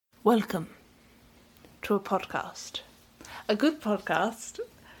Welcome to a podcast. A good podcast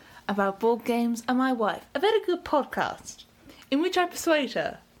about board games and my wife. A very good podcast in which I persuade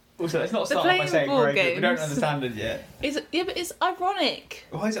her. Also, let's not They're start by playing saying board very good. We don't games. understand it yet. Yeah, but it's ironic.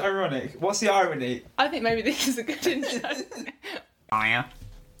 Why is it ironic? What's the irony? I think maybe this is a good intro. Oh yeah.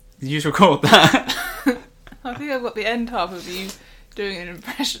 Did you just record that? I think I've got the end half of you doing an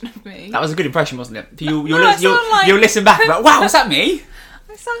impression of me. That was a good impression, wasn't it? You'll sound listen back and be like, wow, was that me?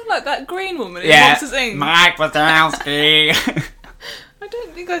 I sound like that green woman in Yeah. Monsters Inc. Mike Wazowski. I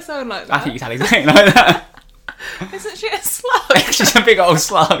don't think I sound like that. I think you sound exactly like that. Isn't she a slug? She's a big old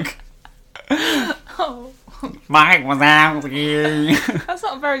slug. Oh, Mike Wazowski. that's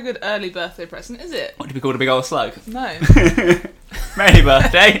not a very good early birthday present, is it? What, to be called a big old slug? No. Merry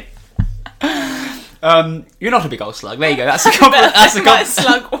birthday. You're not a big old slug. There you go. That's the compliment. That's the My compliment.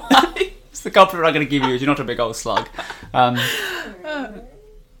 slug wife. That's the compliment I'm going to give you. Is you're not a big old slug.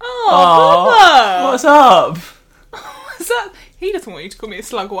 Oh, What's up? What's that? He doesn't want you to call me a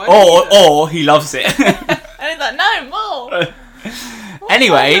slug wife. Or he loves it. And he's like, no, more.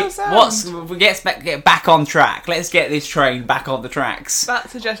 Anyway, What's we get back on track. Let's get this train back on the tracks. That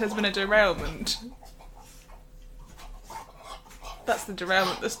suggests there's been a derailment. That's the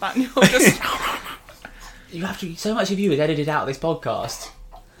derailment the spaniel just... You have to. So much of you is edited out of this podcast.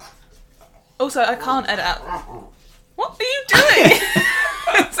 Also, I can't edit out... What are you doing?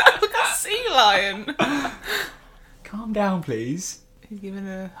 It sounds like a sea lion. Calm down, please. He's giving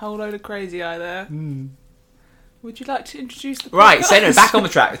a whole load of crazy eye there. Would you like to introduce the podcast? Right, so no, back on the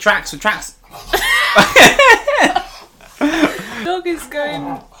track. The tracks. Dog is going...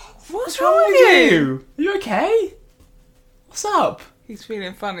 What's wrong with you? Are you okay? What's up? He's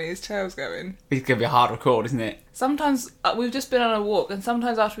feeling funny, his tail's going. It's going to be a hard record, isn't it? Sometimes, we've just been on a walk, and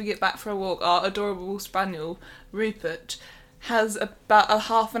sometimes after we get back for a walk, our adorable spaniel, Rupert, has about a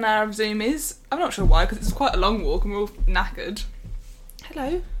half an hour of zoomies. I'm not sure why, because it's quite a long walk and we're all knackered.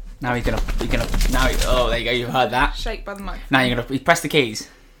 Hello. Now oh, there you go, you've heard that. Shake by the mic. Now you're going to press the keys.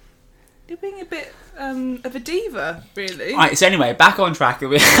 You're being a bit of a diva, really. Right, so anyway, back on track.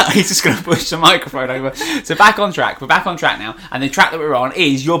 He's just going to push the microphone over. So back on track. We're back on track now. And the track that we're on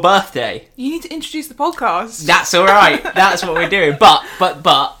is your birthday. You need to introduce the podcast. That's all right. That's what we're doing. But,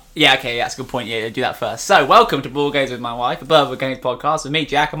 yeah, okay, that's a good point. Yeah, do that first. So, welcome to Board Games with my wife, a Board Games podcast with me,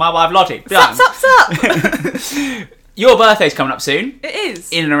 Jack, and my wife, Lottie. Done. Sup. Your birthday's coming up soon. It is.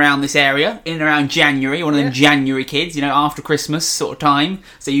 In and around this area. In and around January. One of them January kids, after Christmas sort of time.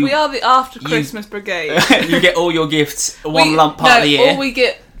 So We are the after Christmas brigade. You get all your gifts one lump part of the year. Or we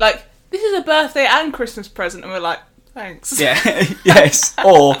get, this is a birthday and Christmas present, and we're like, thanks. Yeah, yes.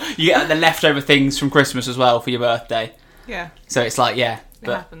 Or you get the leftover things from Christmas as well for your birthday. Yeah. So it's like, yeah. It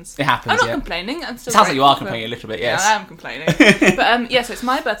happens. It happens, I'm not yeah. complaining. I'm still It sounds like you are grateful complaining for- a little bit, yes. Yeah, I am complaining. But so it's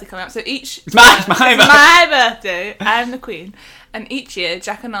my birthday coming up. So It's my birthday. my birthday. I'm the queen. And each year,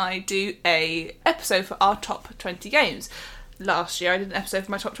 Jack and I do a episode for our top 20 games. Last year, I did an episode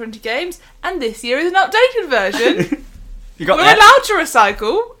for my top 20 games, and this year is an updated version. You got We're that? allowed to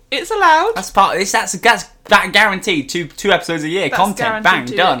recycle. It's allowed. That's part of this. That's that guaranteed two episodes a year. That's Content, guaranteed bang,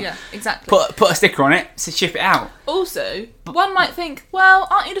 to- done. Yeah, exactly. Put a sticker on it, so ship it out. Also, one might think, well,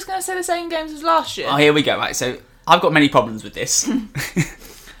 aren't you just going to say the same games as last year? Oh, here we go. Right, so I've got many problems with this.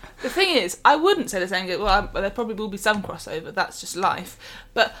 The thing is, I wouldn't say the same game. Well, there probably will be some crossover. That's just life.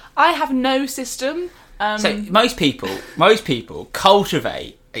 But I have no system. So most people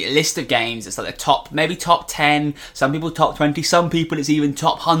cultivate a list of games that's like the maybe top 10, some people top 20, some people it's even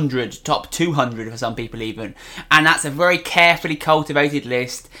top 100, top 200 for some people even. And that's a very carefully cultivated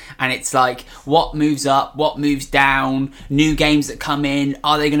list, and it's like what moves up, what moves down, new games that come in,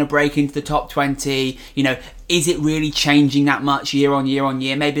 are they going to break into the top 20, is it really changing that much year on year on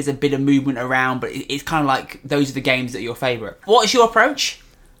year? Maybe there's a bit of movement around, but it's kind of like those are the games that are your favourite. What is your approach?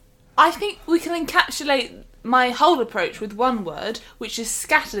 I think we can encapsulate my whole approach with one word, which is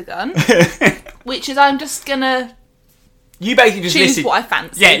scattergun, which is I'm just gonna You basically just choose listed what I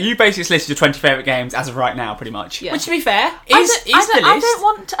fancy. Yeah, you basically just listed your 20 favourite games as of right now, pretty much. Yeah. Which, to be fair, I is the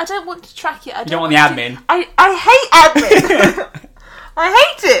list. I don't want to track it. I don't want the admin. I hate admin. I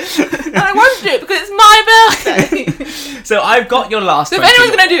hate it, and I won't do it because it's my birthday. So I've got your last. So if 20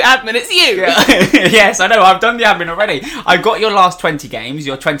 anyone's going to do admin, it's you. Yeah. Yes, I know. I've done the admin already. I've got your last 20 games.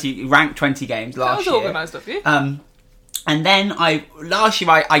 Your ranked 20 games That last was year. organised of you. And then last year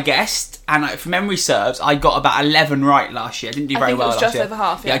I guessed, and if memory serves, I got about 11 right last year. I didn't do very well last year. Just over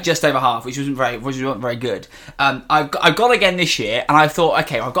half. Yeah, just over half, which wasn't very good. I've got again this year, and I thought,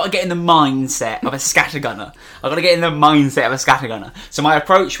 okay, I've got to get in the mindset of a scattergunner. I've got to get in the mindset of a scattergunner. So my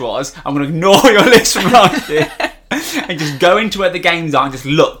approach was, I'm going to ignore your list from last year and just go into where the games are and just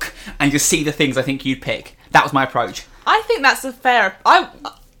look. and just see the things I think you'd pick. That was my approach. I think that's a fair...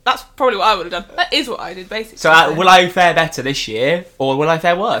 That's probably what I would have done. That is what I did, basically. So will I fare better this year, or will I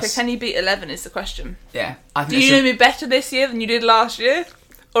fare worse? Okay, can you beat 11 is the question. Yeah. Do you know me better this year than you did last year?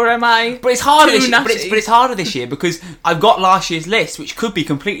 Or am I But it's harder too this year, nutty? but it's harder this year because I've got last year's list, which could be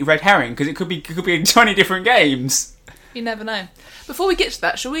completely red herring, because it could be in 20 different games. You never know. Before we get to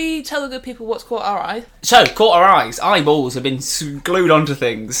that, shall we tell the good people what's caught our eye? So, caught our eyes. Eyeballs have been glued onto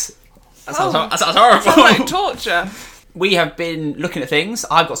things. That sounds horrible. Sounds like torture. We have been looking at things.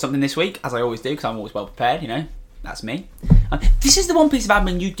 I've got something this week, as I always do, because I'm always well prepared, you know. That's me. This is the one piece of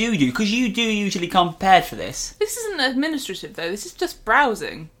admin you do, because you do usually come prepared for this. This isn't administrative, though. This is just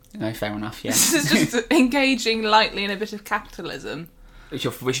browsing. No, fair enough, yeah. This is just engaging lightly in a bit of capitalism. Which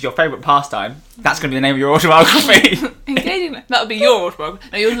is your favourite pastime. That's going to be the name of your autobiography. Engaging... That would be your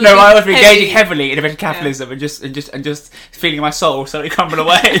autobiography. No, I was engaging heavily in a bit of capitalism and just feeling my soul slowly crumble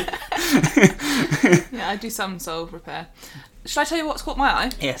away. Yeah, I do some soul repair. Shall I tell you what's caught my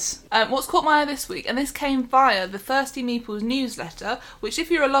eye? Yes. What's caught my eye this week, and this came via the Thirsty Meeples newsletter, which if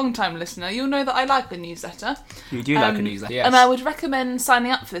you're a long-time listener, you'll know that I like a newsletter. You do like a newsletter, yes. And I would recommend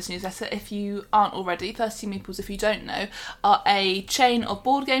signing up for this newsletter if you aren't already. Thirsty Meeples, if you don't know, are a chain of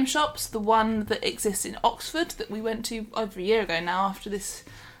board game shops, the one that exists in Oxford that we went to over a year ago now after this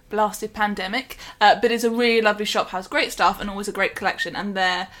blasted pandemic. But it's a really lovely shop, has great staff and always a great collection, and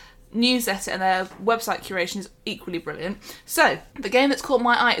their newsletter and their website curation is equally brilliant. So, the game that's caught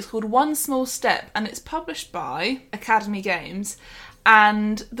my eye is called One Small Step, and it's published by Academy Games.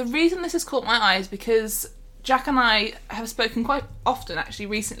 And the reason this has caught my eye is because Jack and I have spoken quite often, actually,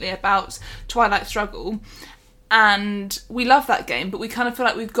 recently about Twilight Struggle, and we love that game, but we kind of feel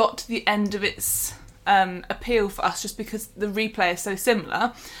like we've got to the end of its appeal for us just because the replay is so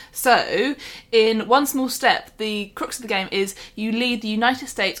similar. So, in One Small Step, the crux of the game is you lead the United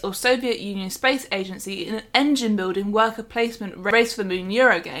States or Soviet Union Space Agency in an engine-building worker placement Race for the Moon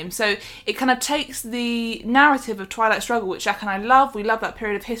Euro game. So it kind of takes the narrative of Twilight Struggle, which Jack and I love, we love that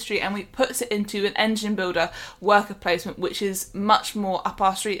period of history, and we puts it into an engine builder worker placement, which is much more up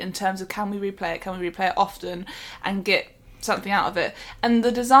our street in terms of can we replay it often and get something out of it. And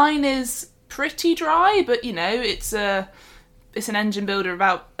the design is pretty dry, but you know, it's an engine builder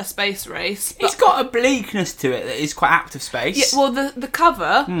about a space race. It's got a bleakness to it that is quite active space. Yeah, well, the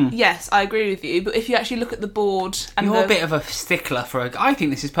cover, yes, I agree with you, but if you actually look at the board... and You're a bit of a stickler for I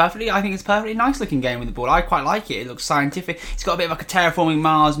think it's a perfectly nice looking game with the board. I quite like it. It looks scientific. It's got a bit of like a terraforming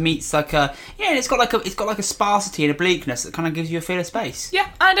Mars meets like a... Yeah, and it's got like a sparsity and a bleakness that kind of gives you a feel of space. Yeah,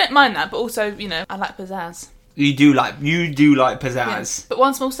 I don't mind that, but also, you know, I like pizzazz. You do like pizzazz. Yes. But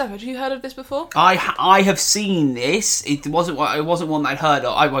One Small Step, have you heard of this before? I have seen this. It wasn't one that I'd heard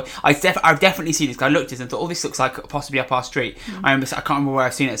of. I've definitely seen this because I looked at it and thought, oh, this looks like possibly up our street. I can't remember where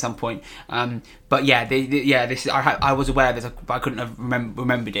I've seen it at some point. But yeah, this I was aware of this, but I couldn't have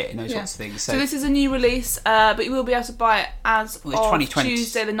remembered it and those sorts of things. So this is a new release, but you will be able to buy it as of 2020.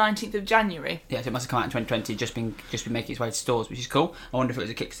 Tuesday the 19th of January. Yeah, so it must have come out in 2020, just been making its way to stores, which is cool. I wonder if it was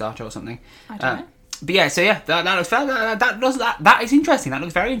a Kickstarter or something. I don't know. But yeah, so yeah, that looks fair. That is interesting. That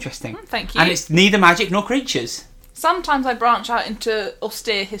looks very interesting. Thank you. And it's neither magic nor creatures. Sometimes I branch out into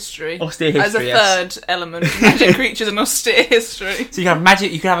austere history. Austere history, as a third element. Magic creatures and austere history. So you can have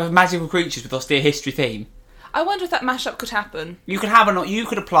magic. You can have magical creatures with austere history theme. I wonder if that mashup could happen. You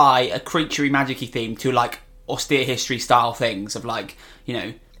could apply a creaturey magicy theme to like austere history style things of like, you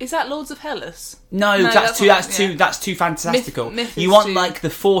know. Is that Lords of Hellas? No, that's too fantastical. Myth you want like the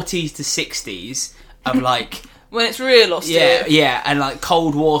 40s to 60s of like when it's real austere. Yeah, and like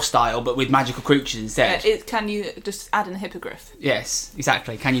Cold War style, but with magical creatures instead. Can you just add in a hippogriff? Yes,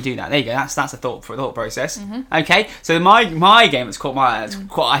 exactly. Can you do that? There you go. That's a thought process. Mm-hmm. Okay, so my game that's caught my eye, that's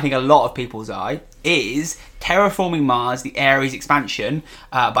caught I think a lot of people's eye, is Terraforming Mars: The Ares Expansion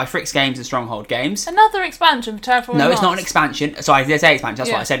by Fricks Games and Stronghold Games. Another expansion for Terraforming Mars? No, it's not an expansion. Sorry, I did say expansion.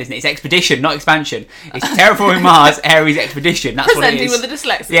 That's what I said, isn't it? It's Expedition, not expansion. It's Terraforming Mars: Ares Expedition. That's what it is. Presenting with a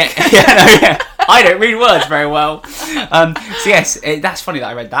dyslexia. Yeah. I don't read words very well. So yes, that's funny that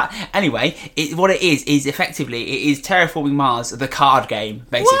I read that. Anyway, what it is effectively it is Terraforming Mars, the card game.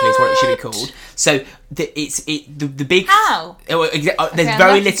 Basically, is what it should be called. So the big how there's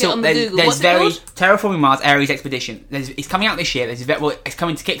very little. There's very Terraforming Mars Ares Expedition. It's coming out this year. It's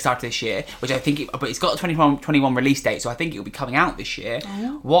coming to Kickstarter this year, which I think, but it's got a 2021 release date, so I think it will be coming out this year.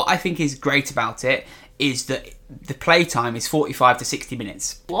 Oh. What I think is great about it is that the playtime is 45 to 60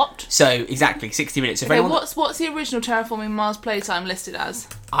 minutes. What? So exactly 60 minutes. Okay, what's the original Terraforming Mars playtime listed as?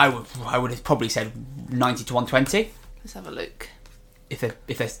 I would have probably said 90 to 120. Let's have a look. If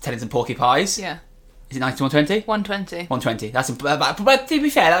they're telling some porky pies. Yeah. Is it 90 to 120? 120. 120. But to be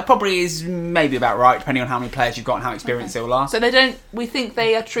fair, that probably is maybe about right, depending on how many players you've got and how experienced they all are. So we think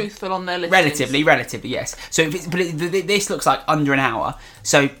they are truthful on their listings. Relatively, yes. So, this looks like under an hour.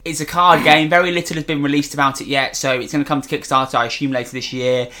 So it's a card game. Very little has been released about it yet. So it's going to come to Kickstarter, I assume, later this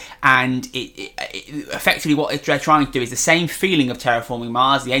year. And it effectively what they're trying to do is the same feeling of Terraforming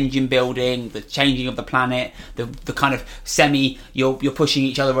Mars, the engine building, the changing of the planet, the kind of you're pushing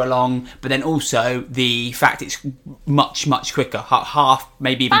each other along, but then also the fact it's much quicker, half,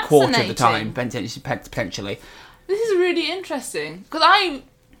 maybe even quarter of the time, potentially. This is really interesting because I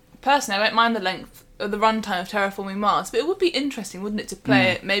don't mind the length of the runtime of Terraforming Mars, but it would be interesting, wouldn't it, to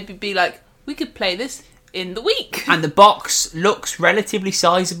play it? Maybe be like, we could play this in the week. And the box looks relatively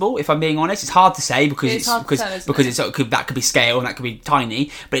sizable, if I'm being honest. It's hard to say because that could be scale and that could be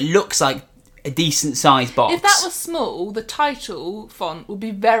tiny, but it looks like a decent sized box. If that was small, the title font would be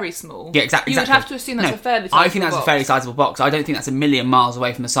very small. Yeah, exactly. You would have to assume that's a fairly sizable box. I think that's a fairly sizable box. I don't think that's a million miles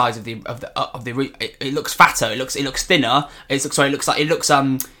away from the size of the. It looks fatter. It looks thinner. It looks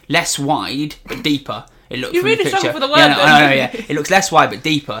less wide but deeper. You really struggle for the word. Yeah. It looks less wide but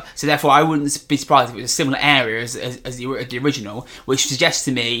deeper. So therefore, I wouldn't be surprised if it was a similar area as the original, which suggests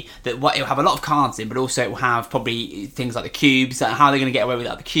to me that it will have a lot of cards in, but also it will have probably things like the cubes, how they're going to get away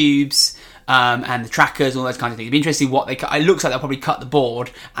without the cubes. And the trackers, all those kinds of things. It'd be interesting what they cut. It looks like they'll probably cut the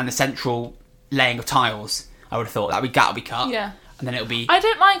board and the central laying of tiles. I would have thought that'll be cut. Yeah. And then it'll be. I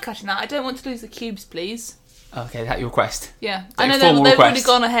don't mind cutting that. I don't want to lose the cubes, please. Okay, that's your request. Yeah, I know they've already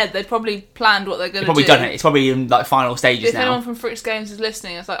gone ahead. They've probably planned what they're going to do. Probably done it. It's probably in final stages now. If anyone from Fritz Games is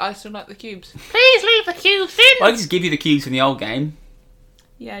listening, it's like, I still like the cubes. Please leave the cubes in. Well, I can just give you the cubes from the old game.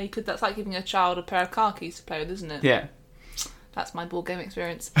 Yeah, you could. That's like giving a child a pair of car keys to play with, isn't it? Yeah. That's my board game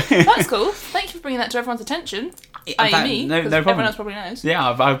experience. That's cool. Thank you for bringing that to everyone's attention. Me, no problem. Everyone else probably knows.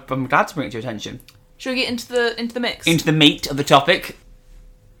 Yeah, I'm glad to bring it to your attention. Shall we get into the mix? Into the meat of the topic.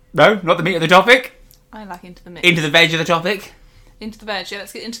 No, not the meat of the topic. I like into the mix. Into the veg of the topic. Into the veg, yeah.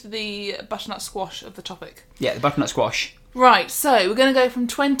 Let's get into the butternut squash of the topic. Yeah, the butternut squash. Right, so we're going to go from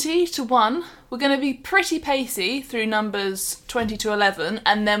 20 to 1. We're going to be pretty pacey through numbers 20 to 11,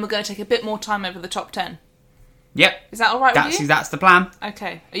 and then we're going to take a bit more time over the top 10. Yep. Is that all right with you? That's the plan.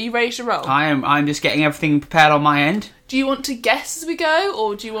 Okay. Are you ready to roll? I'm just getting everything prepared on my end. Do you want to guess as we go,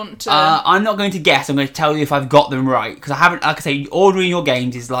 or do you want to... I'm not going to guess. I'm going to tell you if I've got them right. Because I haven't... Like I say, ordering your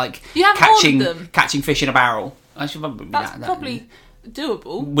games is like you haven't ordered them. Catching fish in a barrel. That's probably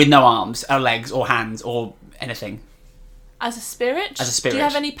doable. With no arms, or legs, or hands, or anything. As a spirit? As a spirit. Do you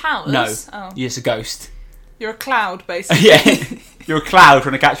have any powers? No. Oh. You're just a ghost. You're a cloud, basically. Yeah. You're a cloud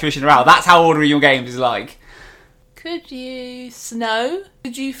trying to catch fish in a barrel. That's how ordering your games is like. Could you snow?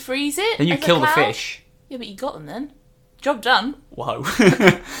 Could you freeze it? Then you kill the fish. Yeah, but you got them then. Job done. Whoa.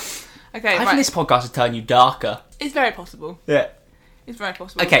 Okay, I think this podcast is turning you darker. It's very possible. Yeah. It's very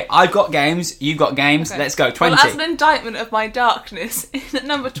possible. Okay, I've got games, you've got games, let's go. 20. Well, as an indictment of my darkness, at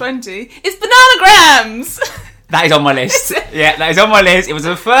number 20, it's Bananagrams! That is on my list. Yeah, that is on my list. It was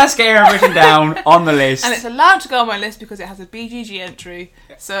the first game I've written down on the list. And it's allowed to go on my list because it has a BGG entry.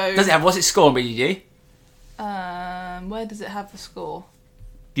 So does it have, what's its score on BGG? Where does it have the score?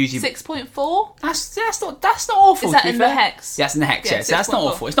 6.4? That's not awful. Is that in the hex? Yeah, that's in the hex, yeah. So that's not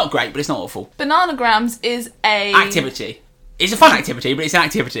awful. It's not great, but it's not awful. Bananagrams is a... activity. It's a fun activity, but it's an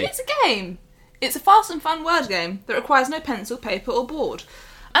activity. It's a game. It's a fast and fun word game that requires no pencil, paper or board.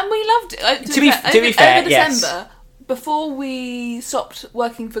 And we loved it. To be fair, over December, before we stopped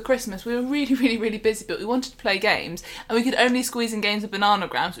working for Christmas, we were really, really, really busy, but we wanted to play games, and we could only squeeze in games of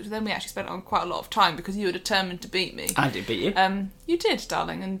Bananagrams, which then we actually spent on quite a lot of time because you were determined to beat me. I did beat you. You did,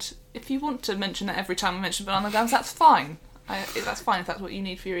 darling, and if you want to mention that every time we mention Bananagrams, that's fine. That's fine if that's what you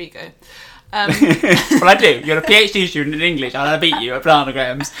need for your ego. Well, I do. You're a PhD student in English, and I beat you at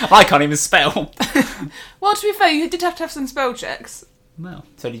Bananagrams. I can't even spell. Well, to be fair, you did have to have some spell checks. Well,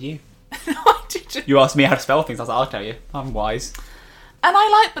 so did you. No, I didn't. You asked me how to spell things. I was like, I'll tell you. I'm wise. And I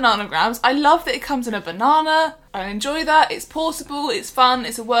like Bananagrams. I love that it comes in a banana. I enjoy that. It's portable. It's fun.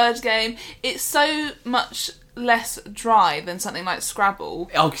 It's a word game. It's so much less dry than something like Scrabble.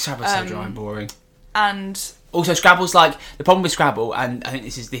 Oh, Scrabble's so dry and boring. And also, Scrabble's like the problem with Scrabble, and I think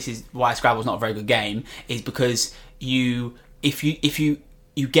this is why Scrabble's not a very good game, is because if you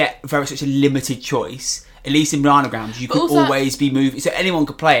get such a limited choice. At least in Bananagrams, you could always be moving, so anyone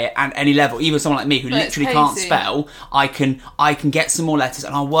could play it at any level. Even someone like me who literally can't spell, I can get some more letters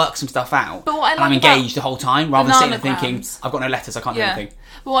and I'll work some stuff out. But what I like and I'm engaged the whole time, rather than sitting there thinking, I've got no letters, I can't do anything.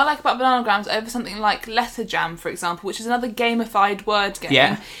 But what I like about Bananagrams over something like Letter Jam, for example, which is another gamified word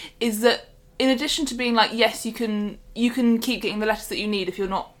game, is that in addition to being like, yes, you can keep getting the letters that you need if you're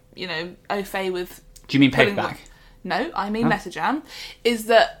not, au fait with Do you mean pulling paperback? No, I mean Letter Jam. Is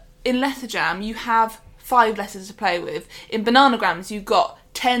that in Letter Jam you have 5 letters to play with. In Bananagrams you've got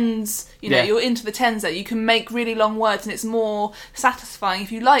tens, you're into the tens there. You can make really long words and it's more satisfying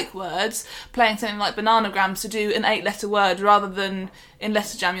if you like words, playing something like Bananagrams to do an 8-letter word rather than in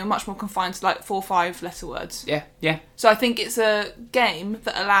Letter Jam you're much more confined to like 4 or 5-letter words. Yeah. So I think it's a game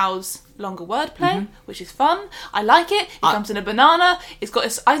that allows longer wordplay, which is fun. I like it. It comes in a banana. It's got.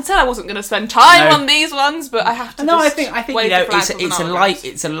 I said I wasn't going to spend time on these ones, but I have to. No, just I think wave the flag for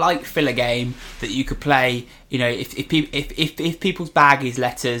it's a light filler game that you could play. If people's bag is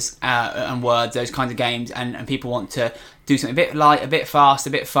letters and words, those kinds of games, and people want to do something a bit light, a bit fast, a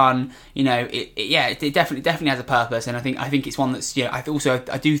bit fun, it definitely has a purpose, and I think it's one that's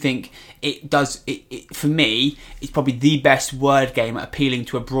I do think it does. It for me, it's probably the best word game at appealing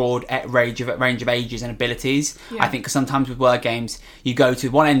to a broad range of ages and abilities. I think 'cause sometimes with word games you go to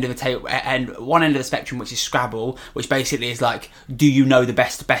one end of the table and one end of the spectrum, which is Scrabble, which basically is like, do you know the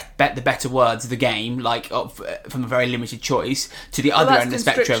better words of the game, like from a very limited choice, to the other end of the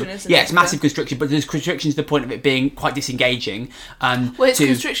spectrum. It's massive constriction, but there's constriction to the point of it being quite disengaging. It's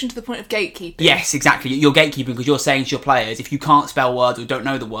constriction to the point of gatekeeping. Yes, exactly. You're gatekeeping because you're saying to your players, if you can't spell words or don't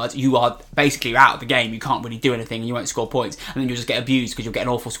know the words, you are basically out of the game. You can't really do anything and you won't score points, and then you'll just get abused because you'll get an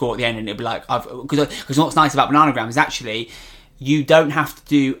awful score at the end, and it'll be like, because what's nice about Bananagram is actually you don't have to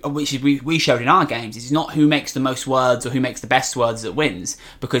do, which is we showed in our games, it's not who makes the most words or who makes the best words that wins,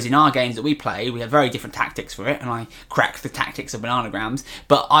 because in our games that we play we have very different tactics for it, and I crack the tactics of Bananagrams,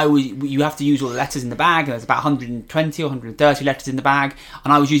 but you have to use all the letters in the bag, and there's about 120 or 130 letters in the bag,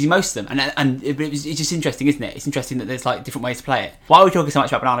 and I was using most of them, and it's just interesting, isn't it? It's interesting that there's like different ways to play it. Why are we talking so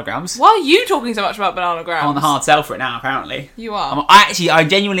much about Bananagrams? Why are you talking so much about Bananagrams? I'm on the hard sell for it now, apparently. You are. I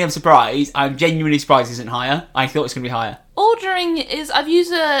genuinely am surprised. I'm genuinely surprised it isn't higher. I thought it was going to be higher. Ordering is... I've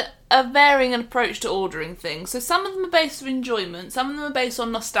used a varying approach to ordering things. So some of them are based on enjoyment, some of them are based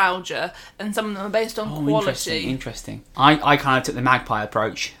on nostalgia, and some of them are based on quality. Interesting. I kind of took the magpie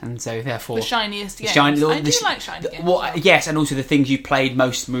approach, and so therefore... The shiniest games. I do like shiny games. Yes, and also the things you played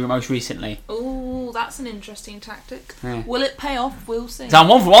most recently. Oh, that's an interesting tactic. Yeah. Will it pay off? We'll see. So I'm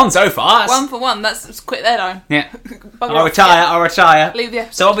 1 for 1 so far. 1 for 1. That's quit there, though. Yeah. I'll retire. Leave the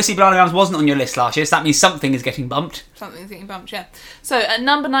episode. So obviously Bananagrams wasn't on your list last year, so that means something is getting bumped. Something's getting bumped, yeah. So at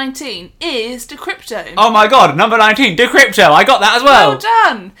number 19 is Decrypto. Oh my god, number 19, Decrypto. I got that as well. Well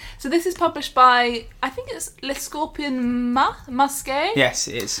done. So this is published by, I think it's Le Scorpion Musquet. Yes,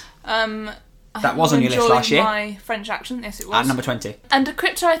 it is. That was on your list last year. My French accent, yes it was. At number 20. And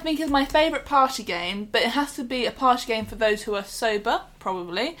Decrypto I think is my favourite party game, but it has to be a party game for those who are sober,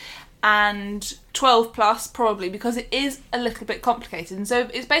 probably, and 12 plus probably, because it is a little bit complicated. And so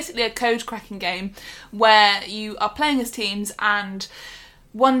it's basically a code cracking game where you are playing as teams, and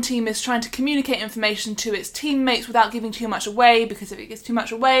one team is trying to communicate information to its teammates without giving too much away, because if it gives too much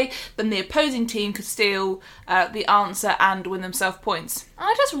away, then the opposing team could steal the answer and win themselves points.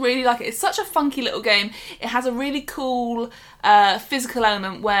 I just really like it. It's such a funky little game. It has a really cool physical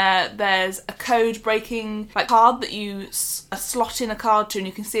element where there's a code breaking card that you slot in a card to, and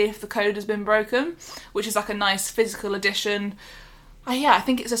you can see if the code has been broken, which is like a nice physical addition. I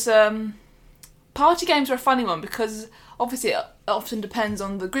think it's just... party games are a funny one because obviously it often depends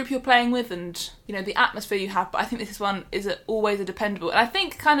on the group you're playing with and the atmosphere you have, but I think this one is always a dependable. And I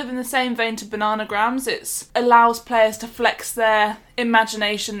think kind of in the same vein to Bananagrams, it allows players to flex their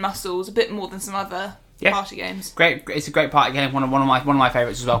imagination muscles a bit more than some other party games. Great, it's a great party game. One of my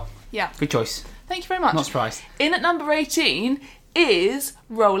favourites as well. Yeah, good choice. Thank you very much. Not surprised. In at number 18 is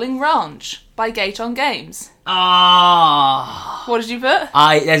Rolling Ranch by Gaton Games. What did you put?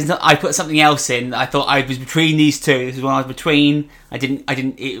 I put something else in. I thought I was between these two. This is one I was between.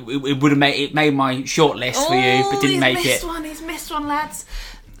 It would have made my short list for you, but didn't make it. He's missed one, lads.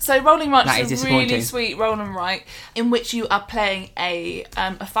 So Rolling Ranch is a really sweet roll and write in which you are playing a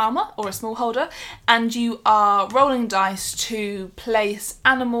farmer or a smallholder, and you are rolling dice to place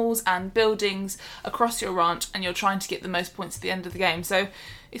animals and buildings across your ranch, and you're trying to get the most points at the end of the game. So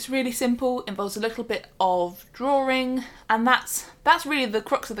it's really simple, involves a little bit of drawing, and that's really the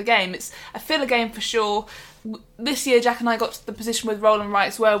crux of the game. It's a filler game for sure. This year Jack and I got to the position with Roll and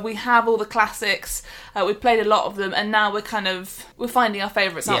Writes where we have all the classics, we've played a lot of them, and now we're finding our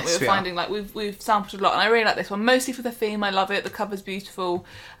favourites, aren't we? We're finding we've sampled a lot, and I really like this one, mostly for the theme. I love it, the cover's beautiful,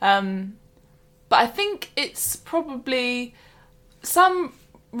 but I think it's probably some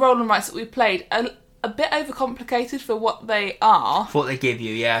Roll and Writes that we've played a bit overcomplicated for what they are. For what they give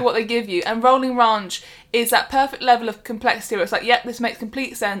you, yeah. For what they give you. And Rolling Ranch is that perfect level of complexity where it's like, yep, this makes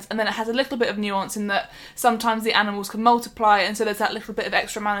complete sense, and then it has a little bit of nuance in that sometimes the animals can multiply, and so there's that little bit of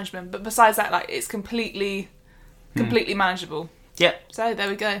extra management. But besides that, like, it's completely manageable. Yep. So there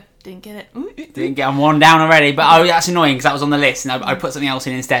we go. Didn't get it. Ooh. Didn't get one down already, but that's annoying because that was on the list and I put something else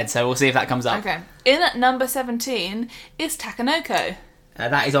in instead, so we'll see if that comes up. Okay. In at number 17 is Takenoko.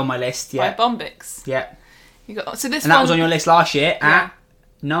 That is on my list, yeah. By Bombix. Yeah. So this and that was on your list last year Yeah. at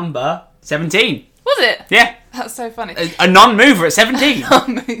number 17. Was it? Yeah. That's so funny. A non-mover at 17.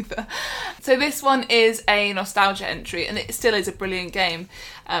 Non-mover. So this one is a nostalgia entry, and it still is a brilliant game.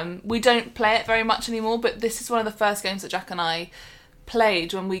 We don't play it very much anymore, but this is one of the first games that Jack and I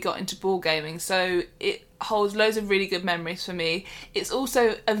played when we got into board gaming, so it holds loads of really good memories for me. It's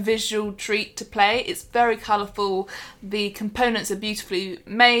also a visual treat to play. It's very colourful. The components are beautifully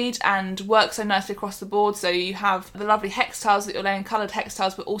made and work so nicely across the board, so you have the lovely hex tiles that you're laying, coloured hex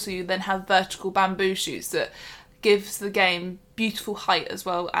tiles, but also you then have vertical bamboo shoots that gives the game beautiful height as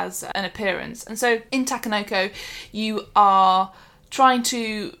well as an appearance. And so in Takenoko you are trying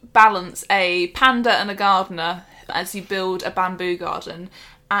to balance a panda and a gardener as you build a bamboo garden,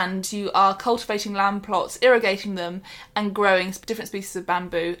 and you are cultivating land plots, irrigating them, and growing different species of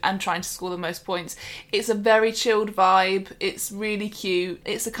bamboo and trying to score the most points. It's a very chilled vibe, it's really cute,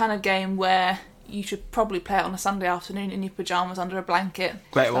 it's the kind of game where you should probably play it on a Sunday afternoon in your pyjamas under a blanket.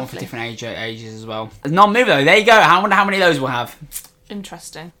 Great one for different ages as well. Non-mover though, there you go. I wonder how many of those we'll have.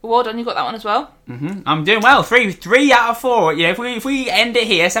 Interesting. Well done, you got that one as well. Mm-hmm. I'm doing well. Three out of 4. You know, if we end it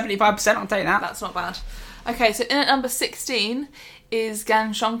here, 75%, I'll take that. That's not bad. Okay, so in at number 16 is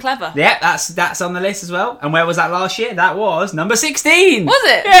Ganshon Clever. Yeah, that's on the list as well. And where was that last year? That was number 16. Was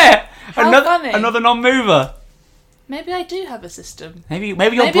it? Yeah. How funny. Another non-mover. Maybe I do have a system. Maybe your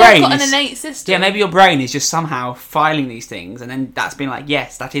brain I've got an innate system. Yeah, maybe your brain is just somehow filing these things, and then that's been like,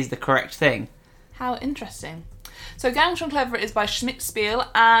 yes, that is the correct thing. How interesting. So Ganshon Clever is by Schmidt Spiel,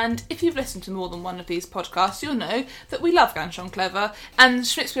 and if you've listened to more than one of these podcasts, you'll know that we love Ganshon Clever, and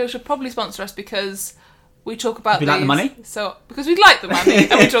Schmidt Spiel should probably sponsor us because we talk about We like the money? So because we like the money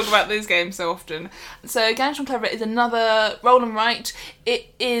and we talk about these games so often. So Ganshon Clever is another roll and write.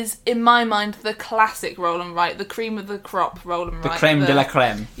 It is, in my mind, the classic roll and write, the cream of the crop roll and write. The creme de la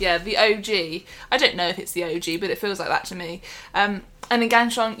creme. Yeah, the OG. I don't know if it's the OG, but it feels like that to me. And in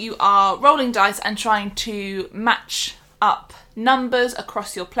Ganshon, you are rolling dice and trying to match up numbers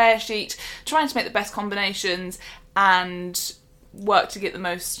across your player sheet, trying to make the best combinations and work to get the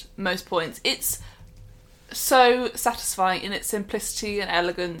most points. It's so satisfying in its simplicity and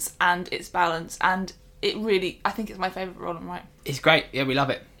elegance and its balance, and it really, I think it's my favourite roll and write. It's great. Yeah, we love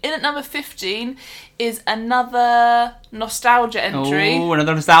it. In at number 15 is another nostalgia entry. Oh,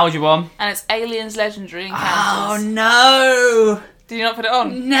 another nostalgia one. And it's Aliens Legendary Encounters. Oh, no. Did you not put it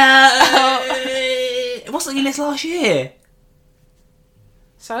on? No. It wasn't on your list last year.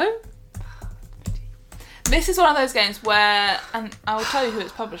 So? This is one of those games where, and I'll tell you who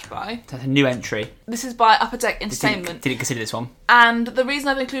it's published by. That's a new entry. This is by Upper Deck Entertainment. Didn't consider this one. And the reason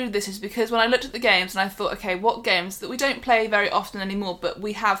I've included this is because when I looked at the games and I thought, okay, what games that we don't play very often anymore, but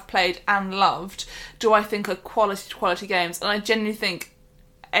we have played and loved, do I think are quality games? And I genuinely think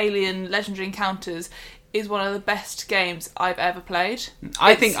Alien Legendary Encounters is one of the best games I've ever played.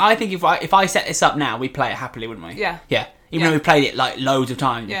 I think if I set this up now, we'd play it happily, wouldn't we? Yeah. Yeah. Even though we played it like loads of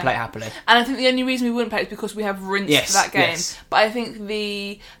times, we'd play it happily. And I think the only reason we wouldn't play it is because we have rinsed that game. Yes. But I think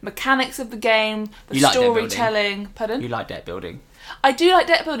the mechanics of the game, the storytelling... Pardon? You like deck building. I do like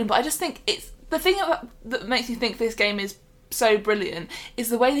deck building, but I just think it's... The thing that makes me think this game is so brilliant is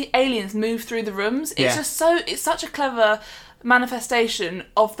the way the aliens move through the rooms. It's just so... It's such a clever manifestation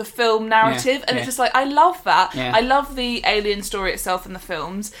of the film narrative, and it's just like, I love that. I love the alien story itself in the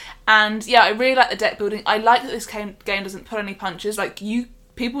films, and I really like the deck building. I like that this game doesn't pull any punches. Like,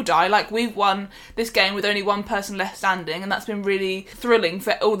 people die. Like, we've won this game with only one person left standing, and that's been really thrilling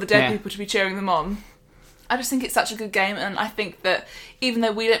for all the dead people to be cheering them on. I just think it's such a good game, and I think that even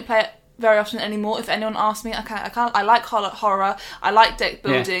though we don't play it very often anymore, if anyone asks me, I like horror, I like deck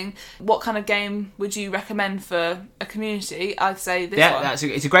building, what kind of game would you recommend for a community? I'd say this one. Yeah,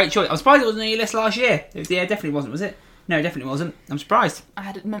 it's a great choice. I'm surprised it wasn't on your list last year. Yeah, definitely wasn't, was it? No, it definitely wasn't. I'm surprised. I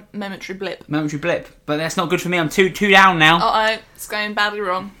had a momentary blip. But that's not good for me. I'm two down now. Uh-oh, it's going badly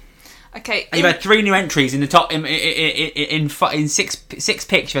wrong. Okay. You've had 3 new entries in the top in six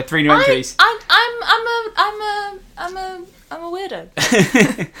picks. You've had 3 new entries. I'm a weirdo.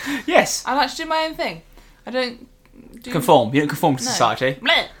 Yes. I like to do my own thing. I don't conform. You don't conform to society.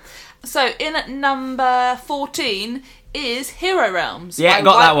 Blech. So in at number 14 is Hero Realms. Yeah, by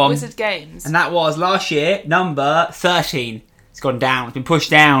got that White one. Wizard Games. And that was last year, number 13. It's gone down. It's been pushed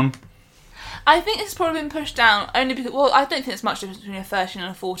down. I think it's probably been pushed down only because, well, I don't think there's much difference between a 13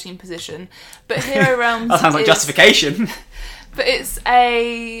 and a 14 position. But Hero Realms That sounds like justification. But it's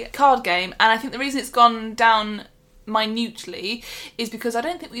a card game, and I think the reason it's gone down minutely is because I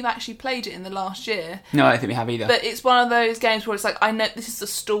don't think we've actually played it in the last year. No, I don't think we have either. But it's one of those games where it's like, I know this is a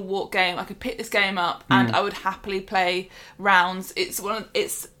stalwart game. I could pick this game up and I would happily play rounds.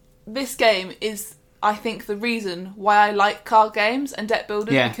 This game is, I think, the reason why I like card games and deck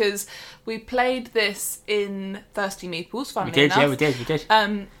builders, because we played this in Thirsty Meeples, funnily enough. We did.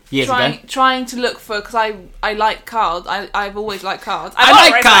 Years ago. Trying to look for, because I like cards. I've always liked cards. I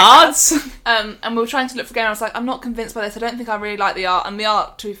like cards! And we were trying to look for a game. I was like, I'm not convinced by this. I don't think I really like the art. And the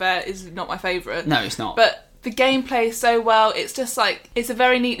art, to be fair, is not my favourite. No, it's not. But the game plays so well. It's just like, it's a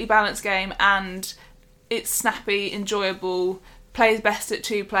very neatly balanced game, and it's snappy, enjoyable, plays best at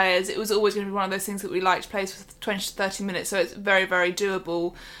 2 players. It was always going to be one of those things that we liked, plays for 20 to 30 minutes, so it's very, very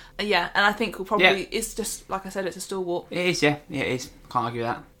doable. Yeah, and I think we'll probably, it's just, like I said, it's a stalwart. It is, yeah. Yeah, it is. Can't argue with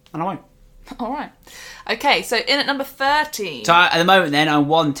that. And I won't. Alright. Okay, so in at number 13. So at the moment then, I'm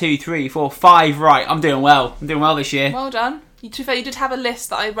 1, 2, 3, 4, 5 right. I'm doing well. I'm doing well this year. Well done. To be fair, you did have a list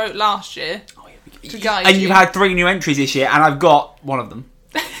that I wrote last year to guide and you. you've had 3 new entries this year, and I've got one of them.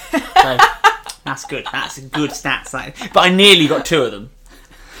 So that's good. That's a good stats. But I nearly got 2 of them.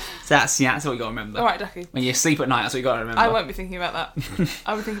 So that's what you got to remember. Alright, Ducky. When you sleep at night, that's what you got to remember. I won't be thinking about that.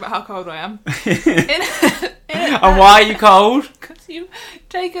 I'll be thinking about how cold I am. And why are you cold? Because you've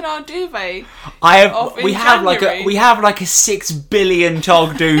taken our duvet. We have like a 6 billion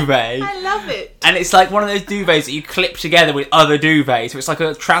tog duvet. I love it. And it's like one of those duvets that you clip together with other duvets. So it's like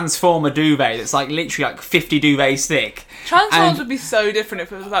a transformer duvet that's like literally like 50 duvets thick. Transformers would be so different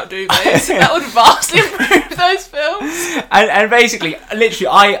if it was without duvets. That would vastly improve those films. And basically, literally,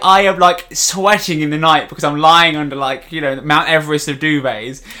 I am like sweating in the night because I'm lying under like, you know, Mount Everest of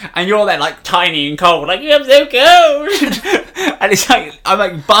duvets, and you're there like tiny and cold, like, I'm so cold. And it's like, I'm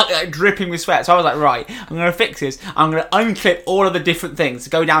like dripping with sweat. So I was like, right, I'm going to fix this. I'm going to unclip all of the different things to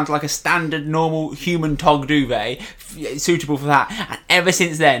go down to like a standard normal human tog duvet suitable for that. And ever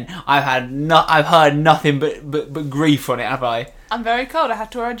since then, I've heard nothing but grief on it, have I? I'm very cold. I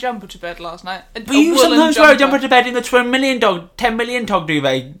had to wear a jumper to bed last night. But you sometimes wear a jumper to bed in the 10 million tog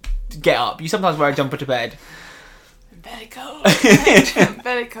duvet get up. You sometimes wear a jumper to bed. Very cold.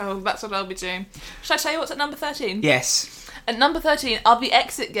 Very cold. That's what I'll be doing. Should I tell you what's at number 13? Yes. At number 13 are the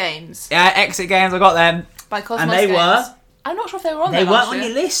Exit Games. Yeah, Exit Games, I got them. By Cosmos And they Games. were... I'm not sure if they were on there there last year. They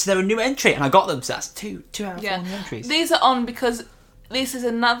weren't on your list. They're a new entry, and I got them, so that's two out of 4 new entries. These are on because this is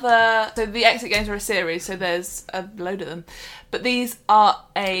another... So the Exit Games are a series, so there's a load of them. But these are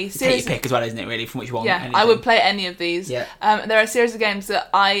a series... Take your pick as well, isn't it, really, from which one? Yeah, anything. I would play any of these. Yeah. There are a series of games that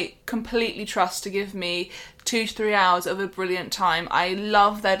I completely trust to give me 2 to 3 hours of a brilliant time. I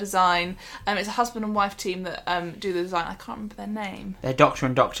love their design. It's a husband and wife team that do the design. I can't remember their name. They're Doctor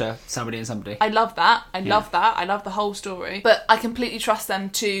and Doctor, somebody and somebody. I love that. I love that. I love the whole story. But I completely trust them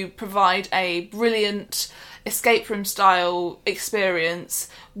to provide a brilliant escape room style experience.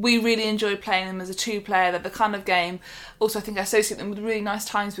 We really enjoy playing them as a 2-player. They're the kind of game. Also, I think I associate them with really nice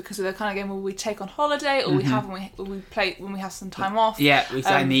times because they're the kind of game where we take on holiday, or we have when we play when we have some time off. Yeah, we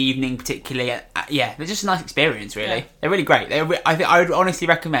play in the evening, particularly. Yeah, they're just a nice experience, really. Yeah. They're really great. I would honestly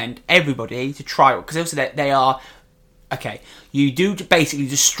recommend everybody to try it, because also they are. Okay, you do basically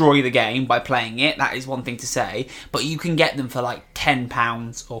destroy the game by playing it. That is one thing to say. But you can get them for like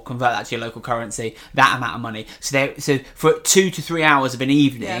 £10 or convert that to your local currency, that amount of money. So for 2 to 3 hours of an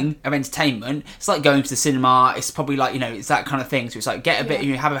evening of entertainment, it's like going to the cinema. It's probably like, you know, it's that kind of thing. So it's like get a bit,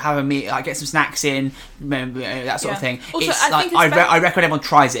 you know, have a meal, like get some snacks in, that sort of thing. Also, it's I recommend everyone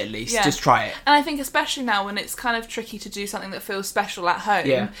tries it at least. Yeah. Just try it. And I think especially now when it's kind of tricky to do something that feels special at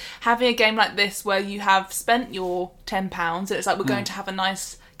home, having a game like this where you have spent your £10 and it's like we're going to have a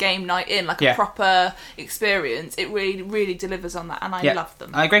nice game night in, like a proper experience, it really, really delivers on that, and I love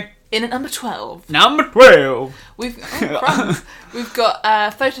them. I agree. In at number 12. Number 12! We've got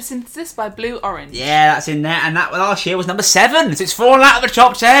Photosynthesis by Blue Orange. Yeah, that's in there, and that last year was number 7, so it's fallen out of the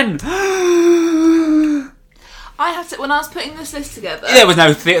top 10. I have to, when I was putting this list together... There was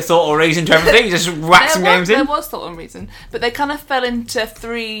no thought or reason to everything, you just whack some games in. There was thought and reason, but they kind of fell into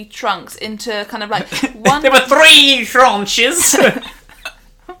 3 trunks, into kind of like one... There were 3 tranches!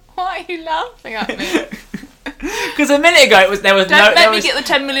 Why are you laughing at me? Because a minute ago there was Don't make me get the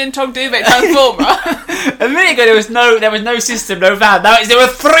 10 million Tog Duvet transformer. A minute ago there was no system, no van. Now there were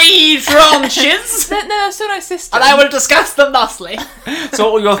 3 tranches. No, there's still no system. And I will discuss them thusly. So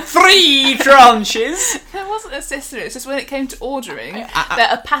all your 3 tranches. There wasn't a system. It's just when it came to ordering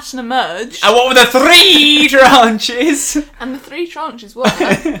that a pattern emerged. And what were the 3 tranches? And the 3 tranches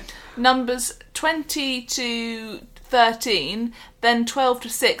were numbers 20 to 13, then 12 to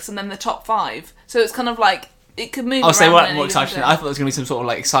 6, and then the top 5. So it's kind of like it could move. Oh, so they around weren't more exciting. I thought there was going to be some sort of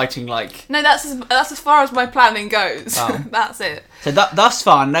like exciting like. No, that's as far as my planning goes. Oh. That's it. So thus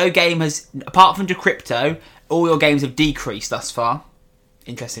far, no game has, apart from Decrypto, all your games have decreased thus far.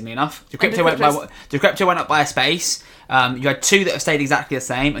 Interestingly enough, Decrypto went up by a space. You had 2 that have stayed exactly the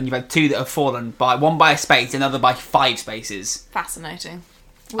same, and you've had 2 that have fallen by one by a space, another by 5 spaces. Fascinating.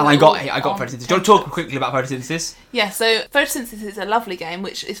 And I got photosynthesis. Do you want to talk quickly about photosynthesis? Yeah, so photosynthesis is a lovely game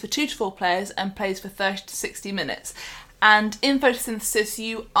which is for 2 to 4 players and plays for 30 to 60 minutes. And in photosynthesis,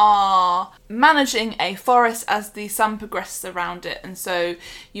 you are managing a forest as the sun progresses around it, and so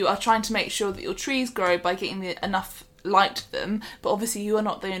you are trying to make sure that your trees grow by getting enough light to them. But obviously you are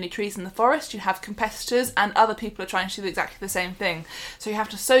not the only trees in the forest. You have competitors and other people are trying to do exactly the same thing. So you have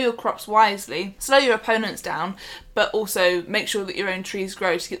to sow your crops wisely, slow your opponents down, but also make sure that your own trees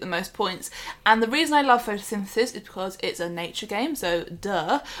grow to get the most points. And the reason I love photosynthesis is because it's a nature game, so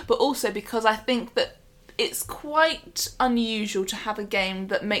duh, but also because I think that it's quite unusual to have a game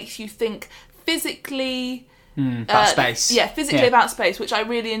that makes you think physically about space. Yeah, physically about space, which I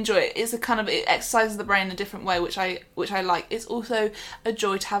really enjoy. It's a kind of, it exercises the brain in a different way, which I like. It's also a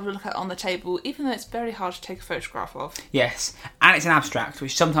joy to have a look at on the table, even though it's very hard to take a photograph of. Yes, and it's an abstract,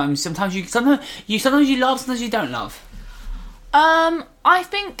 which sometimes you love, sometimes you don't love. I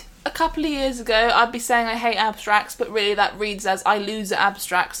think a couple of years ago I'd be saying I hate abstracts, but really that reads as I lose at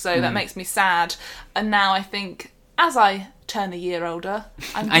abstracts, so that makes me sad. And now I think, as I turn a year older,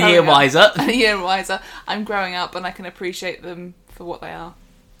 a year wiser, I'm growing up and I can appreciate them for what they are,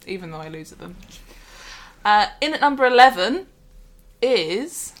 even though I lose at them. In at number 11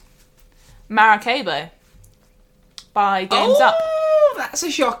 is Maracaibo by Games Up. Oh, that's a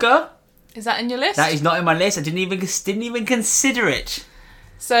shocker. Is that in your list? That is not in my list. I didn't even consider it.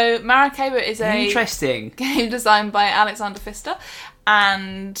 So Maracaibo is a interesting game designed by Alexander Pfister,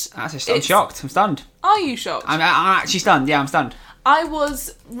 and I'm shocked. I'm stunned. Are you shocked? I'm actually stunned. Yeah, I'm stunned. I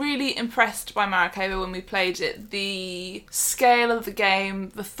was really impressed by Maracaibo when we played it. The scale of the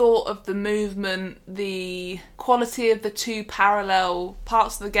game, the thought of the movement, the quality of the 2 parallel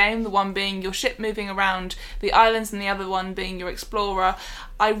parts of the game, the one being your ship moving around the islands and the other one being your explorer.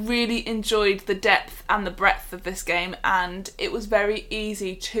 I really enjoyed the depth and the breadth of this game, and it was very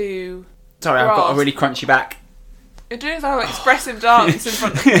easy to Sorry, grasp. I've got a really crunchy back. You're doing some expressive dance in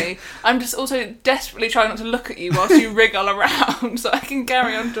front of me. I'm just also desperately trying not to look at you whilst you wriggle around so I can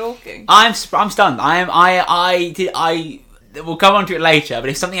carry on talking. I'm stunned. We'll come on to it later, but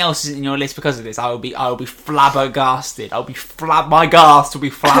if something else isn't in your list because of this, I will be flabbergasted. My ghast will be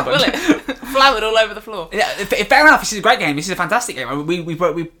flabbered. Will it? Flabbered all over the floor. Yeah, fair enough. This is a great game. This is a fantastic game. We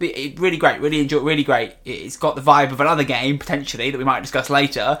really great. Really enjoy. Really great. It's got the vibe of another game potentially that we might discuss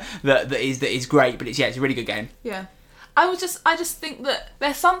later. That is great. But it's a really good game. Yeah. I just think that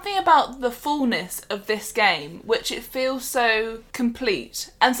there's something about the fullness of this game which it feels so complete.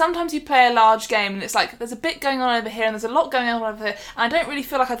 And sometimes you play a large game and it's like there's a bit going on over here and there's a lot going on over here, and I don't really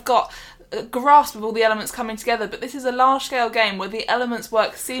feel like I've got a grasp of all the elements coming together. But this is a large scale game where the elements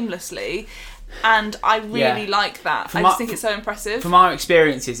work seamlessly, and I really like that. I just think it's so impressive. From our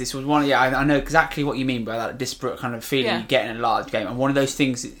experiences, this was one. I know exactly what you mean by that disparate kind of feeling you get in a large game. And one of those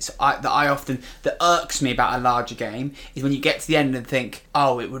things that irks me about a larger game is when you get to the end and think,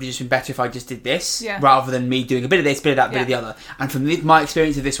 oh, it would have just been better if I just did this, rather than me doing a bit of this, bit of that, bit of the other. And from my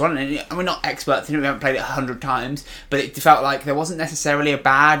experience of this one, and we're not experts in it, we haven't played it 100 times, but it felt like there wasn't necessarily a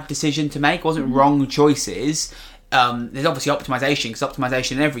bad decision to make. It wasn't wrong choices. There's obviously optimisation, because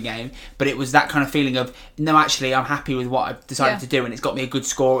optimisation in every game, but it was that kind of feeling of, no, actually, I'm happy with what I've decided to do, and it's got me a good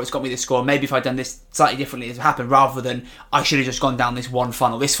score, it's got me this score, maybe if I'd done this slightly differently, this would happen, rather than, I should have just gone down this one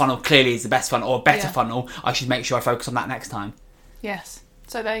funnel. This funnel clearly is the best funnel, or a better funnel, I should make sure I focus on that next time. Yes.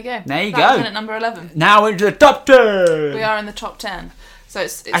 So there you go. There you that go. Was in at number 11. Now into the top 10! We are in the top 10. So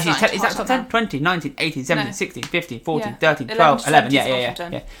it's actually, is that top 10? 20, 19, 18, 17, 16, 15, 14, 13, 12, 11. Yeah. So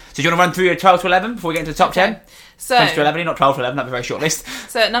do you want to run through your 12 to 11 before we get into the top 10? So 20 to 11, not 12 to 11, that'd be a very short list.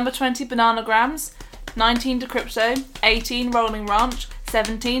 So at number 20, Bananagrams. 19, Decrypto. 18, Rolling Ranch.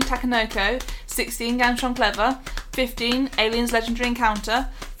 17, Takenoko. 16, Gantron Clever. 15, Aliens Legendary Encounter.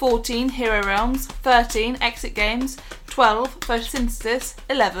 14, Hero Realms. 13, Exit Games. 12, Photosynthesis.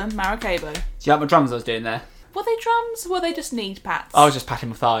 11, Maracaibo. Do you like my drums I was doing there? Were they drums? Or were they just knee pats? I was just patting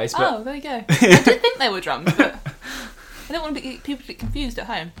my thighs. But... Oh, there you go. I did think they were drums, but I don't want people to get confused at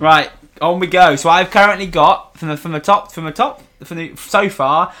home. Right, on we go. So I've currently got so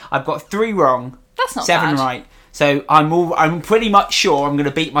far I've got 3 wrong. That's not 7 bad. right. So I'm pretty much sure I'm going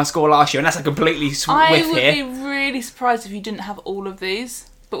to beat my score last year, unless I completely whiff I would here. be really surprised if you didn't have all of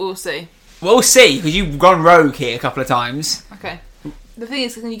these, but we'll see. We'll see, because you've gone rogue here a couple of times. Okay. The thing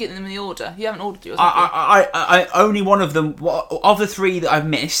is, can you get them in the order? You haven't ordered yours, have you? I only one of them of the 3 that I've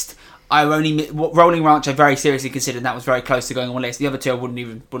missed. I only Rolling Ranch. I very seriously considered that was very close to going on my list. The other 2 I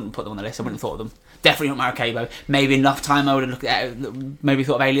wouldn't put them on the list. I wouldn't have thought of them. Definitely not Maracaibo. Maybe enough time I would have looked at it, maybe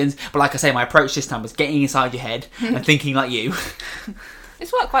thought of Aliens. But like I say, my approach this time was getting inside your head and thinking like you.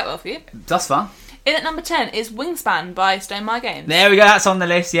 It's worked quite well for you. Thus far. In at number 10 is Wingspan by Stonemaier Games. There we go. That's on the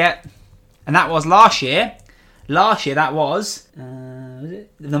list. Yeah, and that was last year. Last year that was it?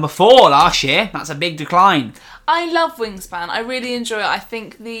 Number 4 last year. That's a big decline. I love Wingspan. I really enjoy it. I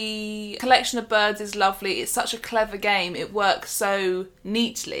think the collection of birds is lovely. It's such a clever game. It works so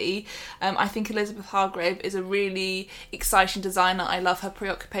neatly. I think Elizabeth Hargrave is a really exciting designer. I love her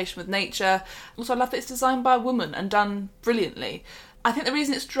preoccupation with nature. Also, I love that it's designed by a woman and done brilliantly. I think the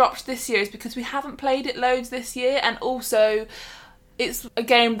reason it's dropped this year is because we haven't played it loads this year, and also it's a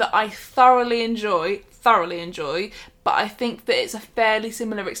game that I thoroughly enjoy, but I think that it's a fairly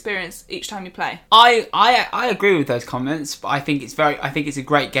similar experience each time you play. I agree with those comments, but I think it's a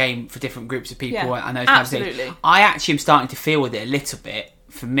great game for different groups of people Yeah, and those kinds of absolutely. things. I actually am starting to feel with it a little bit,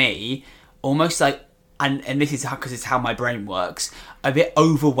 for me, almost like, and this is because it's how my brain works, a bit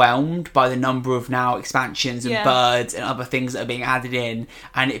overwhelmed by the number of now expansions and birds and other things that are being added in,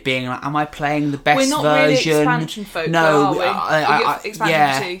 and it being like, am I playing the best version? We're not really expansion folk, no, are we? We get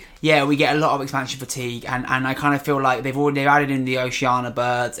expansion fatigue. Yeah, we get a lot of expansion fatigue, and I kind of feel like they've added in the Oceania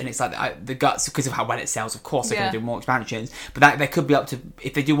birds, and it's like the guts, because of how well it sells, of course they're going to do more expansions, but that they could be up to,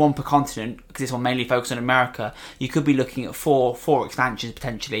 if they do one per continent, because this one mainly focuses on America, you could be looking at four expansions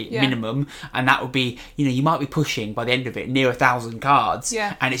potentially, minimum, and that would be, you might be pushing by the end of it near 1,000 cards,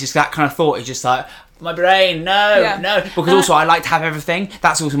 and it's just that kind of thought is just like, my brain, no. Because also I like to have everything.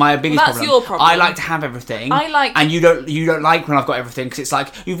 That's also my biggest problem. That's your problem. I like to have everything. And you don't like when I've got everything, because it's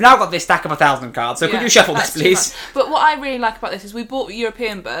like, you've now got this stack of 1,000 cards, so could you shuffle this, please? But what I really like about this is we bought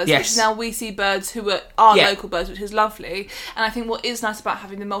European birds, which is now we see birds who are our local birds, which is lovely. And I think what is nice about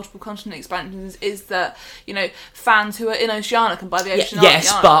having the multiple continent expansions is that, fans who are in Oceania can buy the Oceania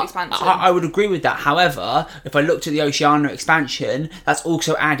expansion. I would agree with that. However, if I looked at the Oceania expansion, that's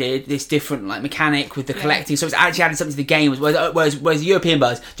also added this different mechanic with the collecting, so it's actually added something to the game, whereas the European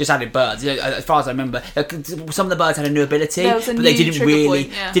birds just added birds, as far as I remember. Some of the birds had a new ability, but they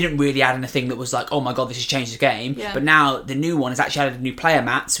didn't really add anything that was like, oh my god, this has changed the game. But now the new one has actually added new player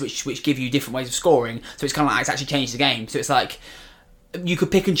mats, which give you different ways of scoring, so it's kind of like it's actually changed the game. So it's like, you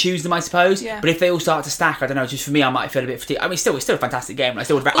could pick and choose them, I suppose. But if they all start to stack, I don't know. Just for me, I might feel a bit fatigued. I mean, it's still a fantastic game. I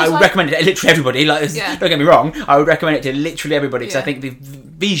would recommend it to literally everybody. Don't get me wrong. I would recommend it to literally everybody, because I think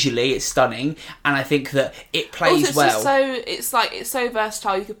visually it's stunning, and I think that it plays well. It's so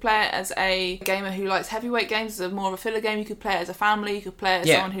versatile. You could play it as a gamer who likes heavyweight games, as more of a filler game. You could play it as a family. You could play it as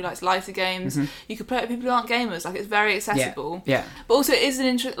someone who likes lighter games. You could play it with people who aren't gamers. It's very accessible. But also, it is an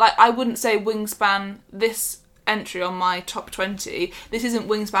interest. I wouldn't say Wingspan this entry on my top 20. This isn't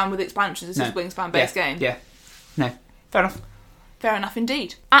Wingspan with expansions. This is Wingspan based game. No, fair enough. Fair enough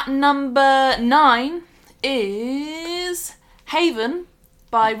indeed. At number 9 is Haven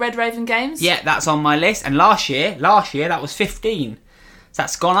by Red Raven Games. Yeah, that's on my list. And last year that was 15. So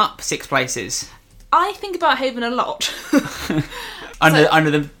that's gone up 6 places. I think about Haven a lot.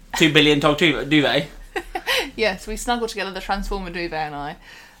 under the 2 billion tall duvet. Yes, we snuggle together, the Transformer duvet and I.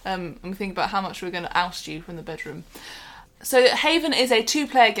 And we think about how much we're going to oust you from the bedroom. So Haven is a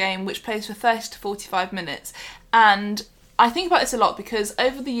 2-player game which plays for 30 to 45 minutes. And I think about this a lot because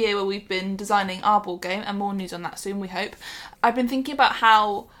over the year where we've been designing our board game, and more news on that soon, we hope, I've been thinking about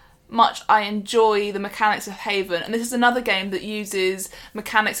how much I enjoy the mechanics of Haven. And this is another game that uses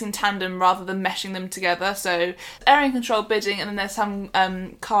mechanics in tandem rather than meshing them together. So area control, bidding, and then there's some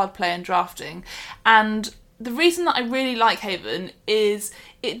card play and drafting. And the reason that I really like Haven is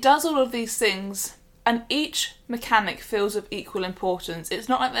it does all of these things, and each mechanic feels of equal importance. It's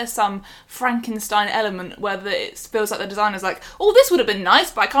not like there's some Frankenstein element where it feels like the designer's like, oh, this would have been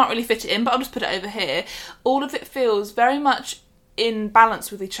nice, but I can't really fit it in, but I'll just put it over here. All of it feels very much in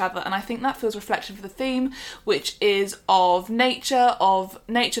balance with each other, and I think that feels reflective of the theme, which is of nature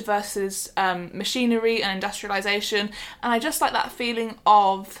versus machinery and industrialisation, and I just like that feeling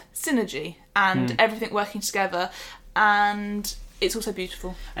of synergy and everything working together. And It's also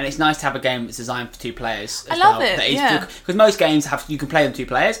beautiful. And it's nice to have a game that's designed for 2 players. I love it, yeah. Because most games you can play them 2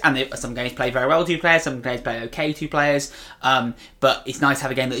 players, and some games play very well 2 players, some games play okay 2 players. But it's nice to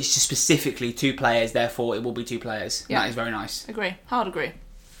have a game that is just specifically 2 players, therefore it will be 2 players. Yeah. That is very nice. Agree. Hard agree.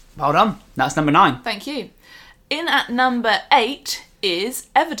 Well done. That's number 9. Thank you. In at number 8 is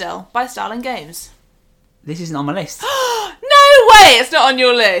Everdell by Starling Games. This isn't on my list. No way! It's not on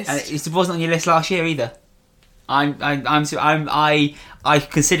your list. It wasn't on your list last year either. I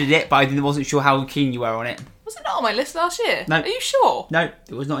considered it, but I wasn't sure how keen you were on it. Was it not on my list last year? No. Are you sure? No,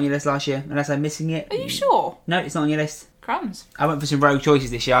 it was not on your list last year, unless I'm missing it. Are you sure? No, it's not on your list. Crumbs. I went for some rogue choices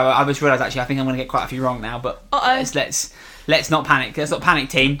this year. I just realised, actually, I think I'm going to get quite a few wrong now, but let's not panic. Let's not panic,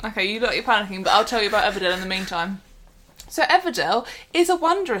 team. Okay, you look, you're panicking, but I'll tell you about Everdell in the meantime. So Everdell is a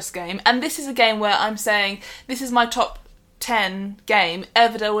wondrous game, and this is a game where I'm saying this is my top 10 game,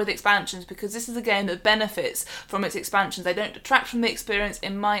 Everdell with expansions, because this is a game that benefits from its expansions. They don't detract from the experience,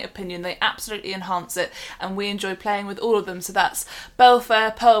 in my opinion. They absolutely enhance it, and we enjoy playing with all of them. So that's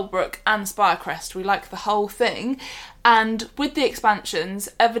Belfair, Pearlbrook and Spirecrest. We like the whole thing. And with the expansions,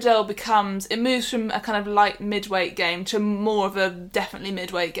 Everdell moves from a kind of light midweight game to more of a definitely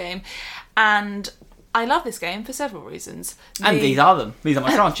midweight game. And I love this game for several reasons. And these are them. These are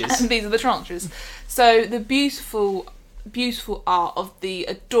my tranches. And these are the tranches. So the beautiful art of the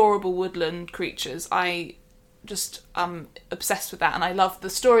adorable woodland creatures. I just obsessed with that, and I love the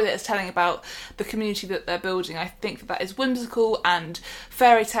story that it's telling about the community that they're building. I think that is whimsical and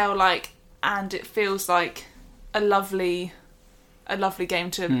fairy tale like, and it feels like a lovely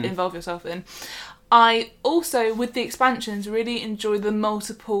game to involve yourself in. I also, with the expansions, really enjoy the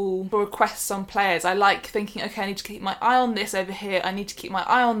multiple requests on players. I like thinking, okay, I need to keep my eye on this over here. I need to keep my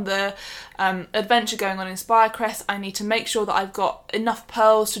eye on the adventure going on in Spirecrest. I need to make sure that I've got enough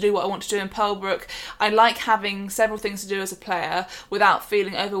pearls to do what I want to do in Pearlbrook. I like having several things to do as a player without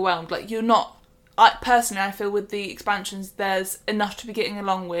feeling overwhelmed. Like, personally, I feel with the expansions, there's enough to be getting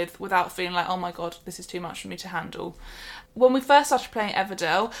along with without feeling like, oh my god, this is too much for me to handle. When we first started playing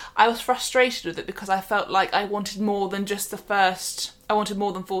Everdell, I was frustrated with it because I felt like I wanted more than just the first. I wanted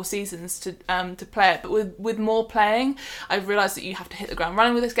more than 4 seasons to play it. But with more playing, I've realised that you have to hit the ground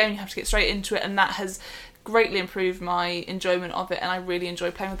running with this game. You have to get straight into it, and that has greatly improved my enjoyment of it. And I really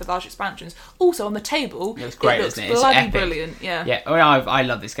enjoy playing with the large expansions. Also on the table, it's great, it looks isn't it? It's bloody epic. brilliant. Yeah. Yeah. Well, I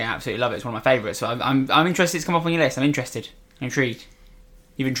love this game. Absolutely love it. It's one of my favourites. So I'm interested to come up on your list. I'm interested. I'm intrigued.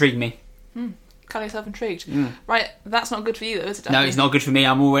 You've intrigued me. Call yourself intrigued. Right, that's not good for you though, is it? No, it's not good for me.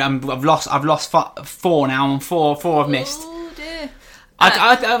 I've lost 4 now. I'm 4 I've missed. Oh dear.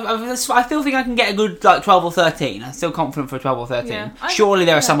 I still think I can get a good 12 or 13. I'm still confident for 12 or 13. Yeah, Surely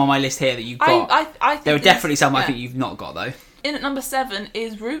there are some on my list here that you've got. I think there are definitely some I yeah. think you've not got though. In at number 7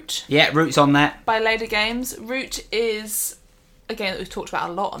 is Root. Yeah, Root's on there. By Leder Games. Root is a game that we've talked about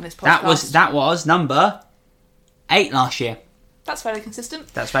a lot on this podcast. That was number 8 last year. That's fairly consistent.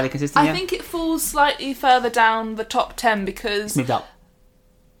 Yeah. I think it falls slightly further down the top 10 because... It's moved up.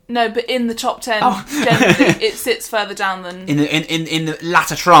 No, but in the top 10, generally, it sits further down than... In the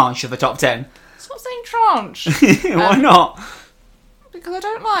latter tranche of the top 10. Stop saying tranche. Why not? Because I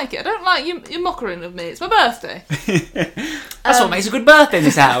don't like it. I don't like you mockering of me. It's my birthday. That's what makes a good birthday in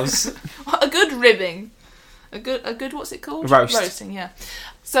this house. A good ribbing. A good what's it called? Roasting, yeah.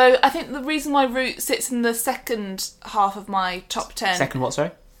 So I think the reason why Root sits in the second half of my top 10... Second what,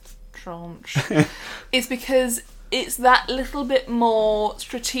 sorry? Tranche. is because it's that little bit more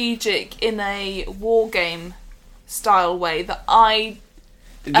strategic in a war game style way that I,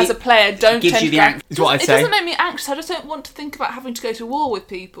 as a player, don't gives tend you to... the angst, is what I'd say. It doesn't make me anxious. I just don't want to think about having to go to war with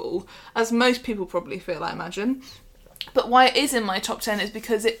people, as most people probably feel, I imagine. But why it is in my top 10 is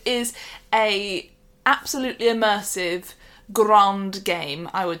because it is a absolutely immersive grand game,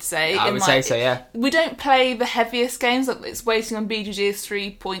 I would say. I would say so, yeah. We don't play the heaviest games, like it's waiting on BGG is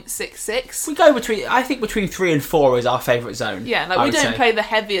 3.66. We go between 3 and 4 is our favourite zone. Yeah, like we don't play the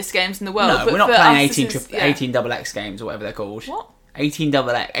heaviest games in the world. No, but we're not for playing us, 18 double X games or whatever they're called. What?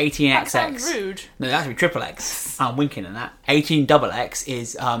 18XX. That sounds rude. No, that should be triple X. I'm winking at that.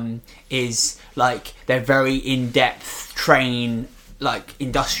 18XX is like they're very in-depth like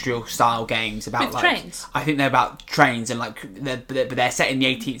industrial style games about with like trains. I think they're about trains and like they're set in the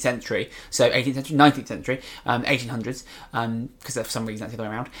 18th century, so 18th century, 19th century, 1800s, because for some reason that's the other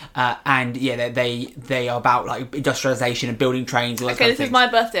way around. And yeah, they are about like industrialization and building trains. And Okay, this is my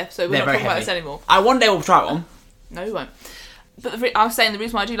birthday episode. We're not talking about this anymore. One day we'll try one. No, we won't. But I was saying the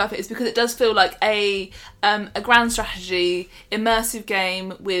reason why I do like it is because it does feel like a grand strategy, immersive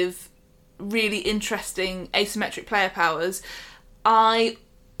game with really interesting asymmetric player powers. I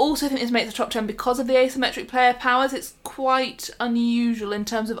also think this makes the top 10 because of the asymmetric player powers. It's quite unusual in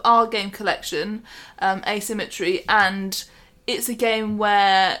terms of our game collection, asymmetry, and it's a game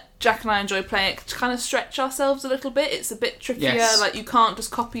where Jack and I enjoy playing it to kind of stretch ourselves a little bit. It's a bit trickier, like you can't just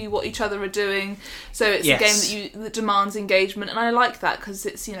copy what each other are doing, so it's a game that demands engagement, and I like that because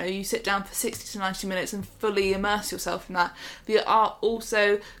it's, you know, you sit down for 60 to 90 minutes and fully immerse yourself in that. The art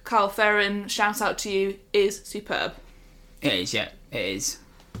also, Kyle Ferrin, shout out to you, is superb. It is, yeah, it is.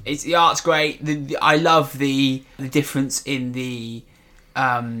 The art's great. I love the difference in the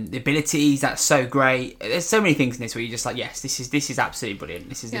abilities. That's so great. There's so many things in this where you're just like, yes, this is absolutely brilliant.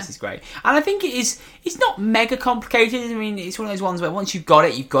 This is great. And I think it's not mega complicated. I mean, it's one of those ones where once you've got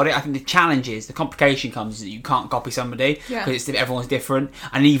it, you've got it. I think the challenge is, the complication comes that you can't copy somebody because everyone's different,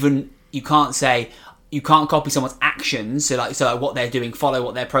 and even you can't say. You can't copy someone's actions, so like what they're doing, follow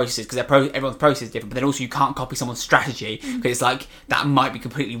what their process is, because everyone's process is different. But then also you can't copy someone's strategy, because it's like that might be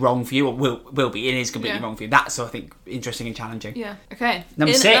completely wrong for you, or will be. It is completely wrong for you. That's, I think, interesting and challenging. Yeah. Okay.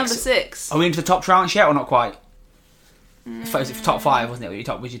 Number six. Are we into the top tranche yet, or not quite? It was top 5, wasn't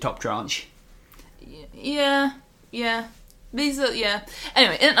it? Was your top tranche? Yeah. These are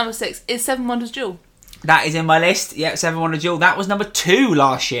Anyway, in at number 6 is Seven Wonders Duel. That is in my list. Yeah, Seven Wonders Duel. That was number 2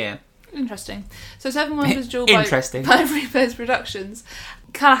 last year. Interesting. So Seven Wonders Duel by Repos Productions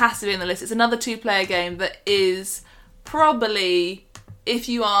kind of has to be in the list. It's another 2-player game that is probably, if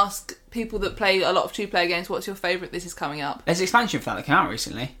you ask people that play a lot of 2-player games, what's your favourite, this is coming up. There's an expansion for that came out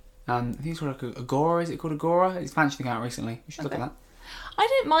recently. I think it's called Agora. Is it called Agora? An expansion that came out recently. You should look at that. I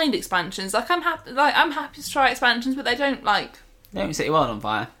don't mind expansions. I'm happy to try expansions, but they don't They don't set your world on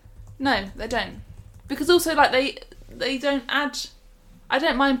fire. No, they don't. Because also they don't add. I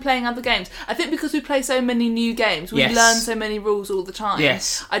don't mind playing other games. I think because we play so many new games, we learn so many rules all the time.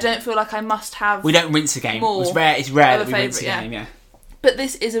 Yes. I don't feel like I must have. We don't rinse a game. It's rare that we rinse a game. Yeah. But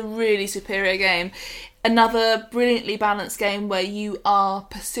this is a really superior game. Another brilliantly balanced game where you are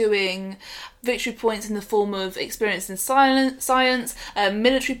pursuing victory points in the form of experience in science,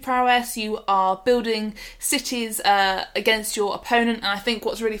 military prowess. You are building cities against your opponent. And I think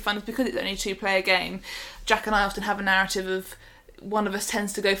what's really fun is because it's only a 2-player game, Jack and I often have a narrative of one of us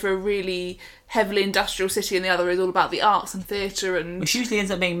tends to go for a really heavily industrial city and the other is all about the arts and theatre, and which usually ends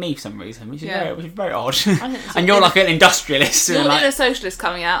up being me for some reason, which is very odd. And you're like an industrialist. You're like a socialist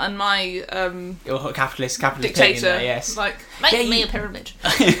coming out, and my you're a capitalist dictator. There, yes, like make me a pyramid.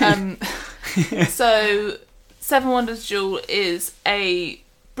 So Seven Wonders Duel is a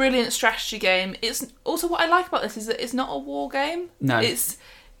brilliant strategy game. It's also, what I like about this is that it's not a war game. No,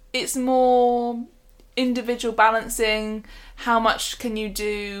 it's more individual balancing. How much can you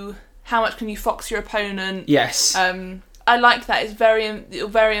do? How much can you fox your opponent? Yes. I like that. You're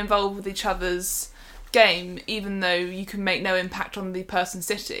very involved with each other's game, even though you can make no impact on the person's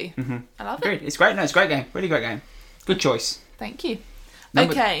city. Mm-hmm. I love it. It's great. No, it's a great game. Really great game. Good choice. Thank you.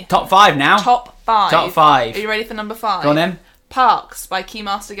 Okay. Top 5 now. Top 5. Top 5. Are you ready for number 5? Go on then. Parks by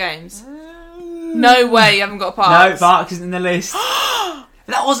Keymaster Games. No way you haven't got Parks. No, Parks isn't in the list.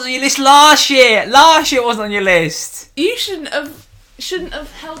 That wasn't on your list last year. Last year it wasn't on your list. You shouldn't have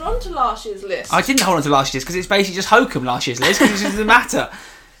held on to last year's list. I didn't hold on to last year's because it's basically just Hokum last year's list, because it doesn't matter.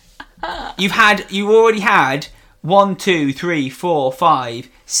 You've already had 1, 2, 3, 4, 5,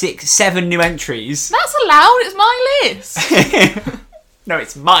 6, 7 new entries. That's allowed. It's my list. No,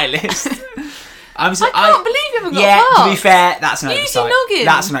 it's my list. I can't believe you haven't got Parks. To be fair, that's an oversight. Noggin.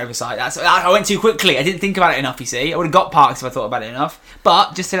 That's an oversight. I went too quickly. I didn't think about it enough, you see. I would have got Parks if I thought about it enough.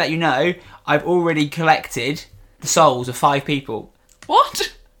 But, just to let you know, I've already collected the souls of 5 people.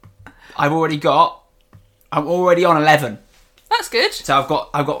 What? I'm already on 11. That's good. So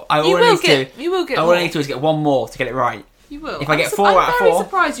I You will get all more. I need to do is get one more to get it right. You will. If I get 4 out of 4... I'm very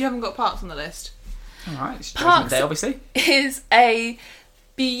surprised you haven't got Parks on the list. Alright, it's Parks Day, obviously. Is a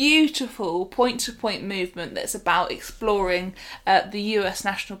beautiful point-to-point movement that's about exploring the US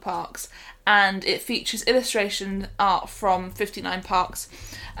national parks, and it features illustration art from 59 parks.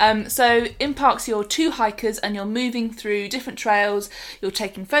 So in parks you're 2 hikers and you're moving through different trails, you're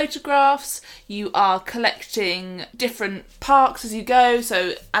taking photographs, you are collecting different parks as you go,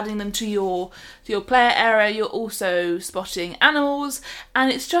 so adding them to your player area. You're also spotting animals,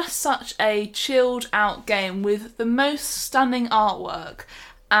 and it's just such a chilled out game with the most stunning artwork.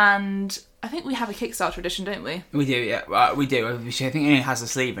 And I think we have a Kickstarter edition, don't we? We do, yeah. We do. I think it only has a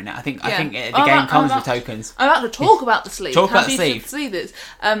sleeve in it. I think the game comes with tokens. I'm about to talk about the sleeve. Talk about the sleeve. Sleeve is.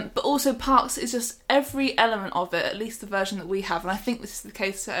 But also Parks is just every element of it, at least the version that we have, and I think this is the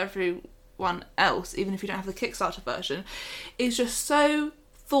case for everyone else, even if you don't have the Kickstarter version, is just so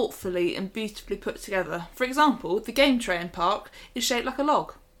thoughtfully and beautifully put together. For example, the game tray in Park is shaped like a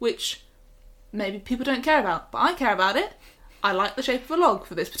log. which maybe people don't care about, but I care about it. I like the shape of a log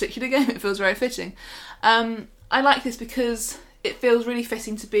for this particular game. It feels very fitting. I like this because it feels really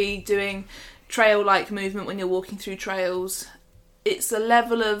fitting to be doing trail-like movement when you're walking through trails. It's a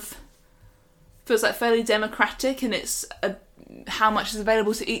level of... feels like fairly democratic, and it's how much is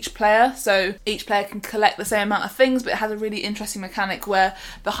available to each player. So each player can collect the same amount of things, but it has a really interesting mechanic where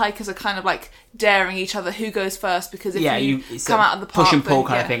the hikers are kind of like daring each other who goes first, because if you come out of the park, push and pull then,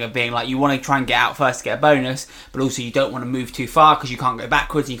 kind of thing of being like, you want to try and get out first to get a bonus, but also you don't want to move too far because you can't go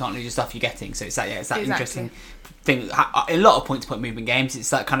backwards and you can't lose the stuff you're getting. So it's that Exactly. interesting thing. A lot of point-to-point movement games,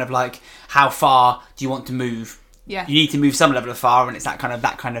 it's that kind of like, how far do you want to move? Yeah. You need to move some level of far, and it's that kind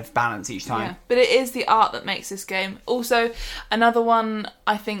of balance each time. Yeah. But it is the art that makes this game. Also, another one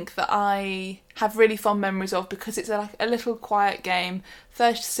I think that I have really fond memories of, because it's like a little quiet game,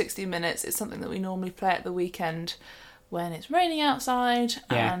 30 to 60 minutes. It's something that we normally play at the weekend when it's raining outside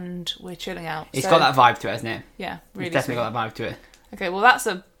and we're chilling out. It's got that vibe to it, hasn't it? Yeah, really. It's definitely got that vibe to it. Okay, well that's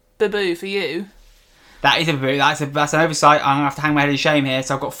a boo for you. That is a boo. That's an oversight. I'm gonna have to hang my head in shame here.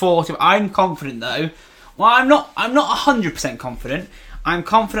 So I've got 4. I'm confident though. Well, I'm not 100% confident. I'm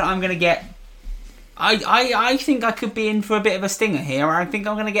confident I'm going to get... I think I could be in for a bit of a stinger here. I think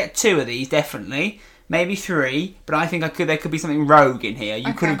I'm going to get 2 of these, definitely. Maybe 3. But I think there could be something rogue in here.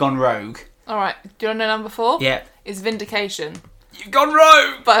 You could have gone rogue. Alright, do you want to know number 4? Yeah. It's Vindication. You've gone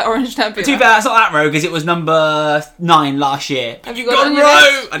rogue! By Orange Nebula. Too bad, that's not that rogue, as it was number 9 last year. Have you got it on your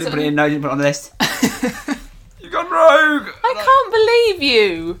list? I didn't put it in, no, I didn't put it on the list. You've gone rogue! I can't believe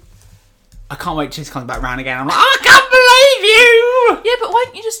you! I can't wait till this comes back round again. I'm like, I can't believe you! Yeah, but why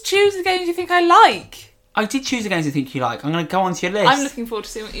don't you just choose the games you think I like? I did choose the games I think you like. I'm going to go onto your list. I'm looking forward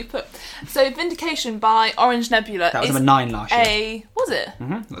to seeing what you put. So, Vindication by Orange Nebula That was is number 9 last year. Was it?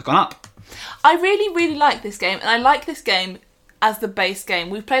 Mm-hmm. It's gone up. I really, really like this game, and I like this game as the base game.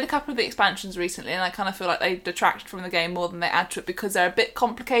 We've played a couple of the expansions recently, and I kind of feel like they detract from the game more than they add to it, because they're a bit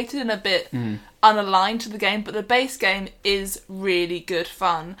complicated and a bit unaligned to the game, but the base game is really good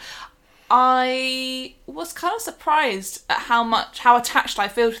fun. I was kind of surprised at how attached I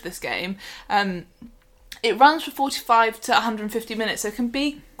feel to this game. It runs for 45 to 150 minutes, so it can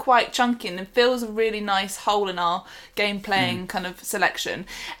be quite chunky and it fills a really nice hole in our game playing kind of selection.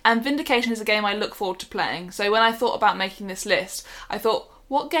 And Vindication is a game I look forward to playing. So when I thought about making this list, I thought,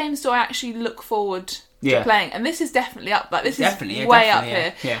 what games do I actually look forward to playing? And this is definitely up. Like, this is way up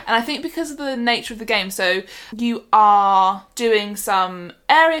here. Yeah. And I think because of the nature of the game, so you are doing some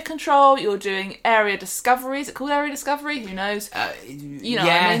area control, you're doing area discovery. Is it called area discovery? Who knows? You know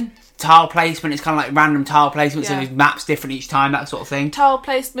what I mean? Tile placement, it's kind of like random tile placement, so there's maps different each time, that sort of thing. Tile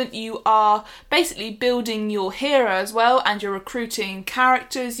placement, you are basically building your hero as well, and you're recruiting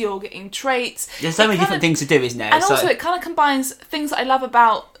characters, you're getting traits. There's so many different things to do, isn't there? And also it kind of combines things that I love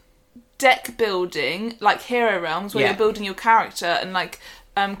about deck building, like Hero Realms, where you're building your character and like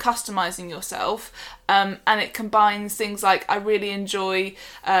customizing yourself, and it combines things like, I really enjoy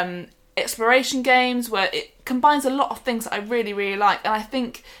exploration games, where it combines a lot of things that I really, really like. And I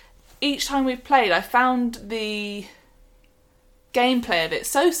think each time we've played, I found the gameplay of it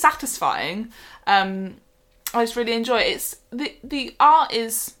so satisfying. I just really enjoy it. It's the art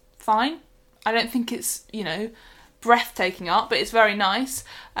is fine. I don't think it's, breathtaking art, but it's very nice.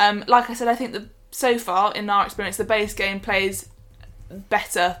 Like I said, I think that so far in our experience, the base game plays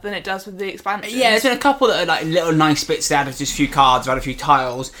better than it does with the expansion. Yeah, there's been a couple that are like little nice bits that added just a few cards, added a few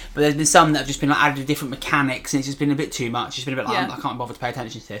tiles, but there's been some that have just been like added different mechanics, and it's just been a bit too much. It's been a bit like, I can't bother to pay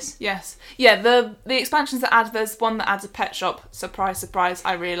attention to this. Yes. Yeah, the expansions that add, there's one that adds a pet shop. Surprise, surprise,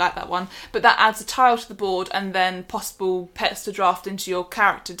 I really like that one. But that adds a tile to the board and then possible pets to draft into your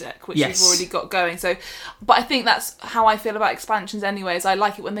character deck, which you've already got going. So, but I think that's how I feel about expansions anyways. I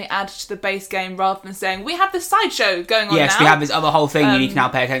like it when they add to the base game rather than saying, we have this sideshow going on now. Yes, we have this other whole thing you need to now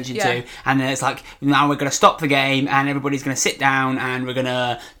pay attention to, and then it's like, now we're going to stop the game and everybody's going to sit down and we're going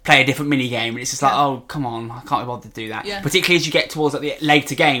to play a different mini game, and it's just like, oh, come on, I can't be bothered to do that. Particularly as you get towards like the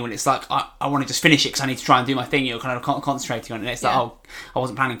later game when it's like, I want to just finish it because I need to try and do my thing. You're kind of concentrating on it. It's like, oh, I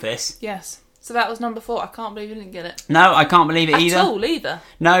wasn't planning for this. Yes. So that was number 4. I can't believe you didn't get it. No, I can't believe it either. At all, either.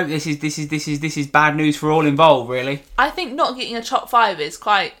 No, this is bad news for all involved, really. I think not getting a top 5 is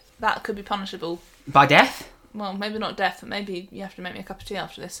that could be punishable. By death? Well, maybe not death, but maybe you have to make me a cup of tea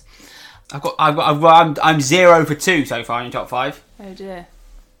after this. I'm 0 for 2 so far in your top 5. Oh dear.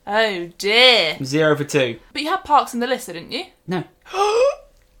 Oh dear. 0 for 2. But you had Parks on the list, didn't you? No.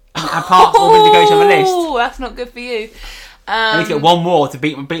 And Parks or Vindication on the list. Oh, that's not good for you. I need to get one more to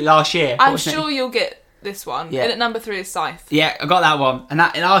beat last year. I'm sure you'll get this one. Yeah. In at number 3 is Scythe. Yeah, I got that one. And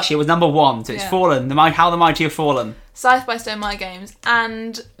that last year was number 1, so it's fallen. How the Mighty have fallen. Scythe by Stonemaier Games,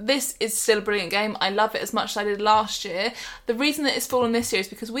 and this is still a brilliant game. I love it as much as I did last year. The reason that it's fallen this year is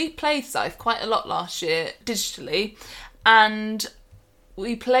because we played Scythe quite a lot last year digitally, and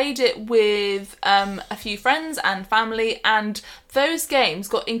we played it with a few friends and family, and those games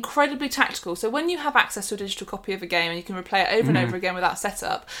got incredibly tactical. So when you have access to a digital copy of a game and you can replay it over and over again without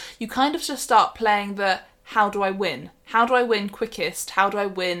setup, you kind of just start playing the how do I win? How do I win quickest? How do I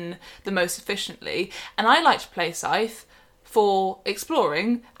win the most efficiently? And I like to play Scythe for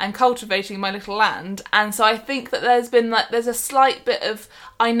exploring and cultivating my little land. And so I think that there's a slight bit of,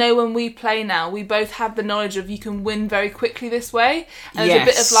 I know when we play now, we both have the knowledge of you can win very quickly this way. And there's a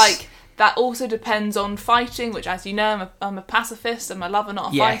bit of like, that also depends on fighting, which, as you know, I'm a pacifist, I'm a lover,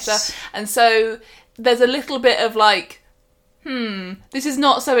 not a fighter. And so there's a little bit of like, this is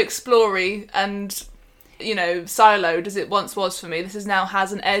not so explory and, you know, siloed as it once was for me. This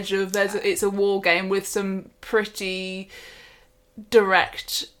has an edge of, it's a war game with some pretty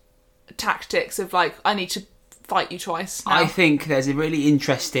direct tactics of like, I need to fight you twice now. I think there's a really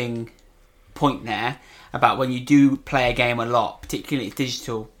interesting point there about when you do play a game a lot, particularly its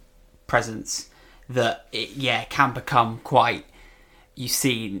digital presence, that it can become quite, you've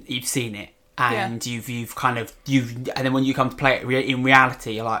seen it. And you've and then when you come to play it in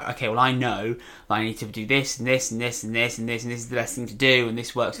reality, you're like, okay, well, I know that I need to do this and this and this and this and this, and this is the best thing to do, and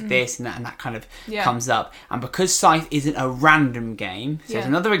this works with this, and that kind of comes up. And because Scythe isn't a random game, so there's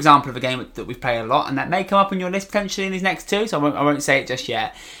another example of a game that we've played a lot, and that may come up on your list potentially in these next two, so I won't say it just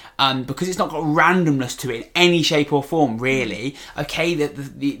yet. Because it's not got randomness to it in any shape or form, really. Okay,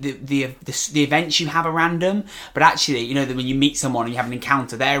 the events you have are random, but actually, you know, that when you meet someone and you have an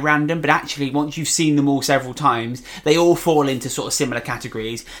encounter, they're random. But actually, once you've seen them all several times, they all fall into sort of similar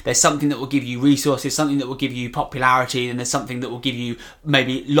categories. There's something that will give you resources, something that will give you popularity, and there's something that will give you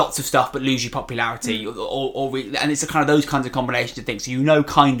maybe lots of stuff but lose you popularity, and it's kind of those kinds of combinations of things. So you know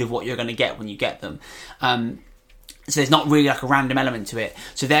kind of what you're going to get when you get them. So there's not really like a random element to it.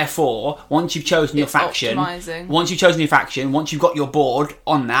 So therefore, once you've chosen your faction, once you've got your board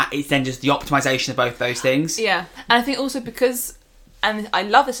on that, it's then just the optimization of both those things. Yeah, and I think also because, and I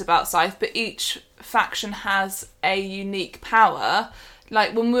love this about Scythe, but each faction has a unique power.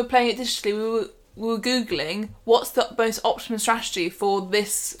 Like when we were playing it digitally, we were Googling what's the most optimum strategy for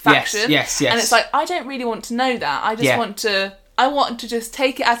this faction. Yes. And it's like, I don't really want to know that. I just want to just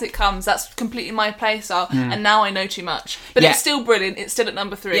take it as it comes. That's completely my playstyle, and now I know too much. But it's still brilliant. It's still at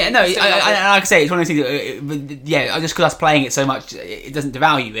number 3. Yeah, no, like I say, it's one of those things. Just because us playing it so much, it doesn't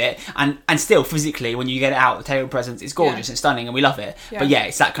devalue it. And still, physically, when you get it out, the table presence, it's gorgeous and stunning, and we love it. Yeah. But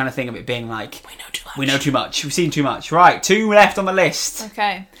it's that kind of thing of it being like, we know too much. We've seen too much. Right, 2 left on the list.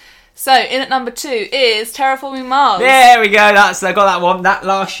 Okay. So, in at number 2 is Terraforming Mars. There we go, I got that one. That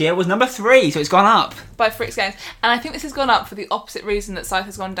last year was number 3, so it's gone up. By Fricks Games. And I think this has gone up for the opposite reason that Scythe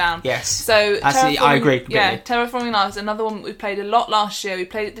has gone down. Yes. So, I agree completely. Yeah, Terraforming Mars is another one we played a lot last year. We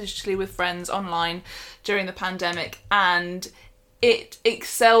played it digitally with friends online during the pandemic, and it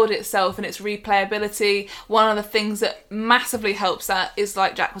excelled itself in its replayability. One of the things that massively helps that is,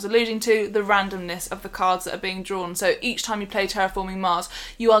 like Jack was alluding to, the randomness of the cards that are being drawn. So each time you play Terraforming Mars,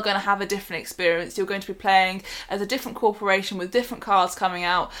 you are going to have a different experience. You're going to be playing as a different corporation with different cards coming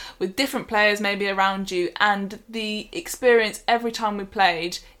out, with different players maybe around you, and the experience every time we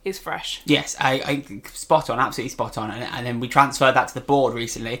played is fresh. Yes, I spot on, absolutely spot on. And then we transferred that to the board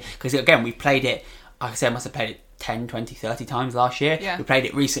recently, because again, we played it, like I said, I must have played it 10, 20, 30 times last year. Yeah. We played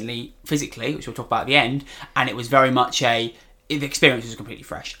it recently physically, which we'll talk about at the end, and it was very much the experience was completely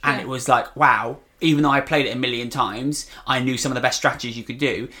fresh. And it was like, wow, even though I played it a million times, I knew some of the best strategies you could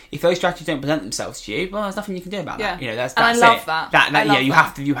do. If those strategies don't present themselves to you, well, there's nothing you can do about that. You know, that's and I love that. You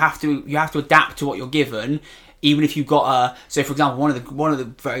have to adapt to what you're given. Even if you've got so for example, one of the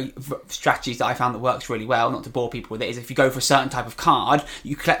very strategies that I found that works really well, not to bore people with it, is if you go for a certain type of card,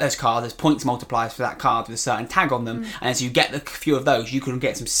 you collect those cards, there's points multipliers for that card with a certain tag on them, and as you get a few of those, you can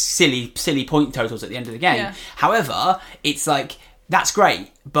get some silly point totals at the end of the game. Yeah. However, it's like, that's great,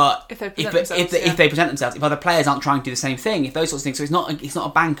 but if they present themselves, if other players aren't trying to do the same thing, if those sorts of things, so it's not a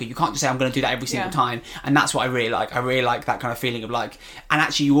banker. You can't just say I'm going to do that every single time, and that's what I really like. I really like that kind of feeling of like, and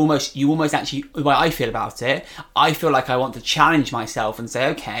actually you almost actually, the way I feel about it, I feel like I want to challenge myself and say,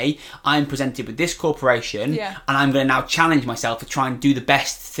 okay, I'm presented with this corporation, and I'm going to now challenge myself to try and do the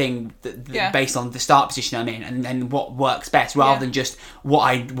best thing based on the start position I'm in, and what works best, rather than just what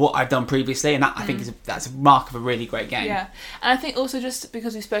I've done previously, and that I think that's a mark of a really great game. Yeah, and I think also just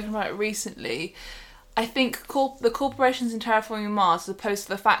because we've spoken about it recently, I think the corporations in Terraforming Mars, as opposed to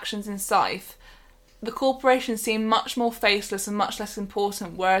the factions in Scythe, the corporations seem much more faceless and much less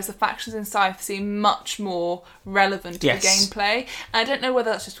important, whereas the factions in Scythe seem much more relevant to the gameplay. And I don't know whether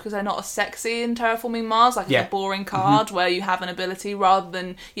that's just because they're not as sexy in Terraforming Mars, like it's a boring card where you have an ability rather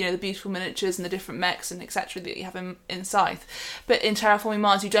than, you know, the beautiful miniatures and the different mechs and etc. that you have in Scythe. But in Terraforming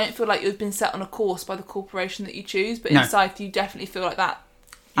Mars, you don't feel like you've been set on a course by the corporation that you choose, but in Scythe you definitely feel like that.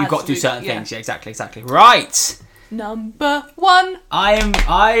 You've got to do certain things, exactly. Right! Number 1.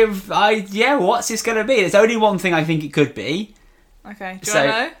 What's this going to be? There's only one thing I think it could be. Okay, do you want to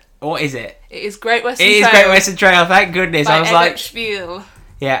know? What is it? It is Great Western Trail. It is Great Western Trail, thank goodness. By I was like... Spiel.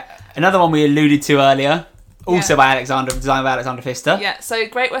 Yeah, another one we alluded to earlier. Also by designed by Alexander Pfister. Yeah, so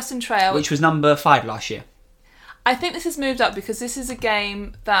Great Western Trail... Which was number 5 last year. I think this has moved up because this is a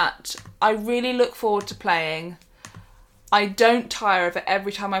game that I really look forward to playing. I don't tire of it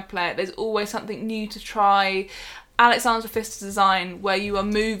every time I play it. There's always something new to try. Alexander Pfister's design, where you are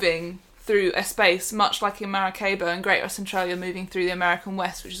moving through a space, much like in Maracaibo and Great Western Trail, you're moving through the American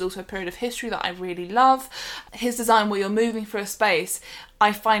West, which is also a period of history that I really love. His design, where you're moving through a space,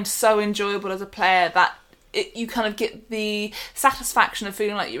 I find so enjoyable as a player that you kind of get the satisfaction of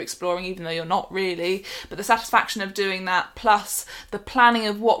feeling like you're exploring, even though you're not really, but the satisfaction of doing that, plus the planning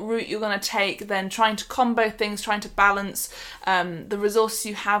of what route you're going to take, then trying to combo things, trying to balance the resources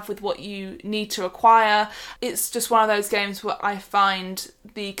you have with what you need to acquire. It's just one of those games where I find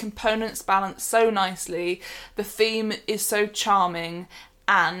the components balance so nicely, the theme is so charming,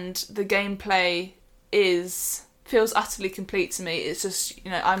 and the gameplay feels utterly complete to me. It's just,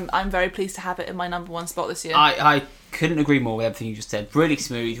 you know, I'm very pleased to have it in my number 1 spot this year. I couldn't agree more with everything you just said. Really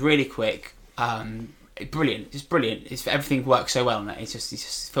smooth, really quick, brilliant, just brilliant. Everything works so well in it. It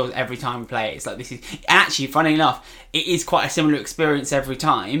just feels every time we play it. It's like this is actually, funny enough, it is quite a similar experience every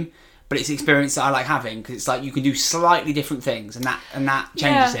time. But it's an experience that I like having because it's like you can do slightly different things, and that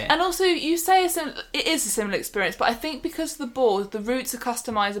changes it. And also, you say it is a similar experience, but I think because of the board, the routes are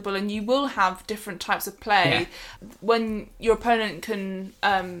customizable, and you will have different types of play. Yeah. When your opponent can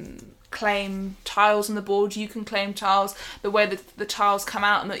claim tiles on the board, you can claim tiles. The way that the tiles come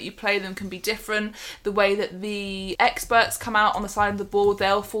out and that you play them can be different. The way that the experts come out on the side of the board,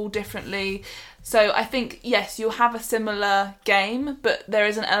 they'll fall differently. So I think, yes, you'll have a similar game, but there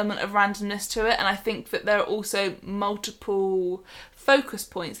is an element of randomness to it, and I think that there are also multiple focus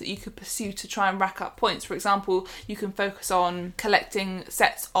points that you could pursue to try and rack up points. For example, you can focus on collecting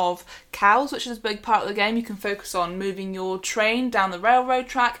sets of cows, which is a big part of the game. You can focus on moving your train down the railroad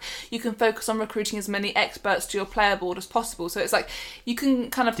track. You can focus on recruiting as many experts to your player board as possible. So it's like you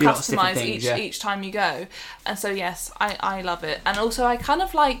can kind of customise each time you go. And so, yes, I love it. And also I kind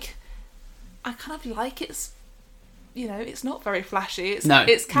of like it's, you know, it's not very flashy.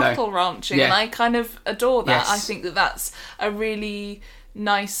 It's cattle ranching, and I kind of adore that. Yes. I think that that's a really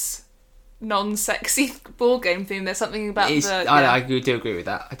nice, non-sexy board game theme. There's something about I do agree with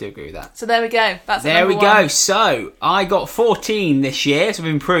that. So there we go. There we go. So I got 14 this year, so I've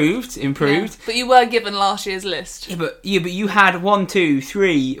improved. Yeah. But you were given last year's list. Yeah, but you had 1, 2,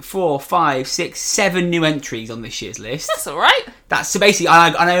 3, 4, 5, 6, 7 new entries on this year's list. That's all right. So basically,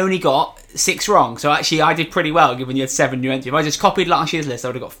 I only got 6 wrong. So actually, I did pretty well given you had 7 new entries. If I just copied last year's list, I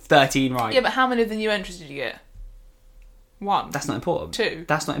would have got 13 right. Yeah, but how many of the new entries did you get? 1. That's not important. 2.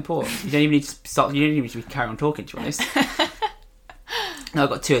 That's not important. You don't even need to start. You don't even need to carry on talking, to be honest. No, I've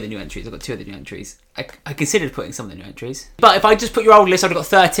got 2 of the new entries. I considered putting some of the new entries, but if I just put your old list, I'd have got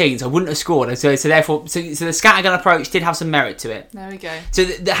 13, so I wouldn't have scored. So the scattergun approach did have some merit to it. There we go. So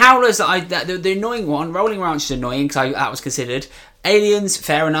the howlers, the annoying one, Rolling Ranch is annoying because that was considered. Aliens,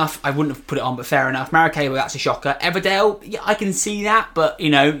 fair enough. I wouldn't have put it on, but fair enough. Maracaibo, that's a shocker. Everdale, yeah, I can see that, but you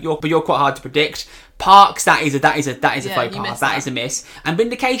know, you're quite hard to predict. Parks, that is a faux pas. That is a miss. And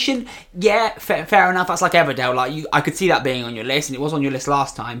Vindication, yeah, fair enough. That's like Everdale. Like I could see that being on your list, and it was on your list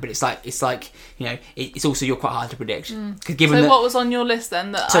last time. But it's like you know, it's also you're quite hard to predict. So what was on your list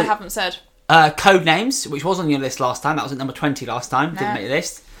then that I haven't said? Codenames, which was on your list last time. That was at number 20 last time. Didn't make the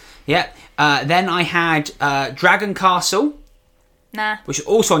list. Yeah. Then I had Dragon Castle. Nah. Which was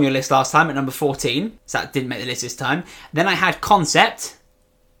also on your list last time at number 14. So that didn't make the list this time. Then I had Concept.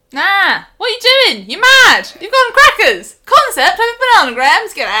 Nah, what are you doing? You're mad. You've gone crackers. Concept over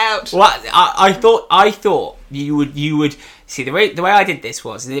bananagrams. Get out. Well, I thought you would see the way I did this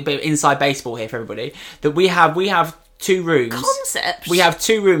was a bit of inside baseball here for everybody. That we have 2 rooms. Concept. We have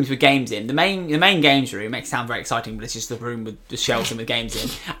 2 rooms with games in. The main games room makes it sound very exciting, but it's just the room with the shelves and with games in.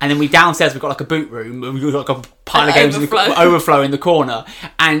 And then downstairs we've got like a boot room. We've got like a pile of games overflow in the corner.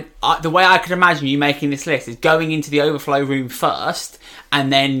 And the way I could imagine you making this list is going into the overflow room first,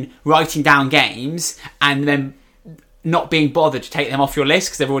 and then writing down games, and then not being bothered to take them off your list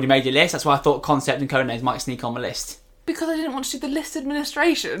because they've already made your list. That's why I thought Concept and Codenames might sneak on my list. Because I didn't want to do the list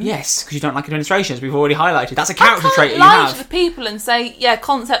administration. Yes, because you don't like administration, as we've already highlighted. That's a I character can't trait that you lie have. to the people and say, yeah,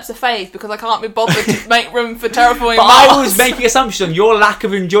 Concept's a fave because I can't be bothered to make room for Terraforming But Mars. I was making assumptions on your lack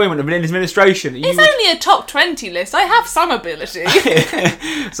of enjoyment of administration. It's only a top 20 list. I have some ability.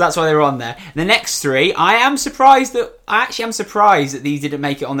 So that's why they were on there. The next three, I am surprised that these didn't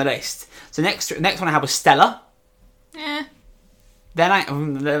make it on the list. So next one I had was Stella. Yeah.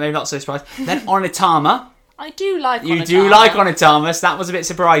 Then maybe not so surprised. Then Onitama. I do like You Onitama. do like Onitama, so that was a bit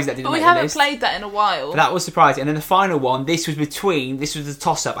surprised that didn't But we make the haven't list. played that in a while. But that was surprising. And then the final one, this was the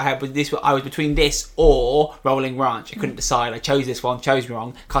toss-up I had with this. I was between this or Rolling Ranch. I couldn't decide. I chose this one, chose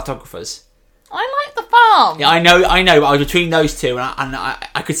wrong. Cartographers. I like the farm. Yeah, I know. But I was between those two, and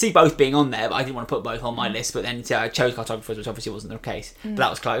I could see both being on there, but I didn't want to put both on my list. But then I chose Cartographers, which obviously wasn't the case. But that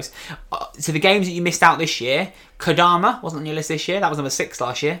was close. So the games that you missed out this year, Kodama wasn't on your list this year. That was number 6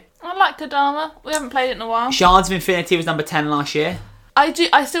 last year. I like Kodama. We haven't played it in a while. Shards of Infinity was number 10 last year. I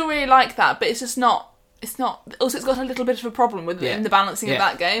still really like that, but it's just not. It's not. Also, it's got a little bit of a problem with in the balancing of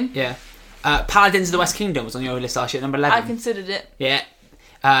that game. Yeah. Paladins of the West Kingdom was on your list last year, number 11. I considered it. Yeah.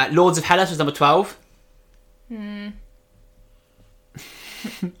 Lords of Hellas was number 12.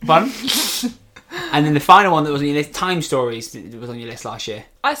 Fun. And then the final one that was on your list, Time Stories, was on your list last year.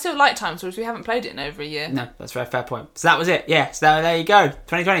 I still like Time Stories. We haven't played it in over a year. No, that's a very fair point. So that was it. Yeah, so there you go.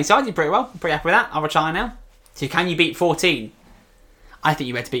 2020. So I did pretty well. I'm pretty happy with that. I'll retire now. So can you beat 14? I think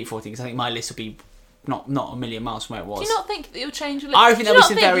you better beat 14 because I think my list will be not a million miles from where it was. Do you not think that you'll change your list? I think there'll be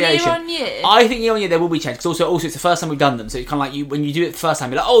some variation. Year on year? I think year on year there will be change because also it's the first time we've done them. So it's kind of like when you do it the first time,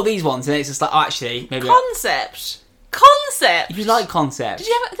 you're like, oh, these ones, and then it's just like, oh, actually, maybe. Concept. If you like Concept. Did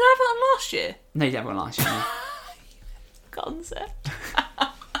I have it on last year? No, you didn't have one last year. No. Concept.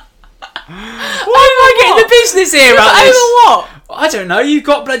 Why am I getting the business here about this? Over what? I don't know. You've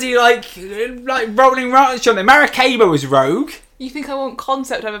got bloody like Rolling Ranch on there. Maracaibo was Rogue. You think I want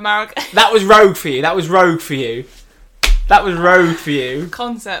Concept over Maracaibo? That was Rogue for you. That was Rogue for you.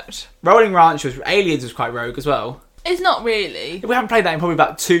 Concept. Rolling Ranch was Aliens was quite Rogue as well. It's not really. We haven't played that in probably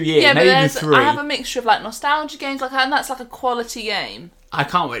about 2 years, Yeah, but maybe even 3. I have a mixture of like nostalgia games, and that's like a quality game. I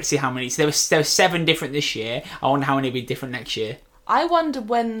can't wait to see how many. So there were 7 different this year. I wonder how many will be different next year. I wonder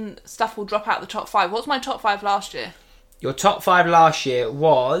when stuff will drop out the top 5. What's my top 5 last year? Your top 5 last year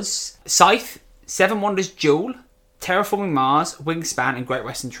was Scythe, Seven Wonders Duel, Terraforming Mars, Wingspan, and Great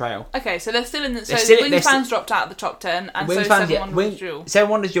Western Trail. Okay, so they're still in the... So still- Wingspan's dropped out of the top 10, and so Seven Wonders Duel. Seven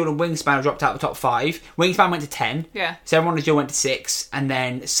Wonders Duel and Wingspan dropped out of the top 5. Wingspan went to 10. Yeah. Seven Wonders Duel went to 6. And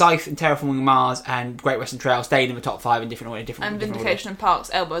then Scythe and Terraforming Mars and Great Western Trail stayed in the top 5 in different order. And Vindication and Parks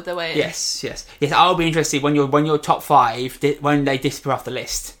elbowed their way in. Yes. I'll be interested when your top 5, when they disappear off the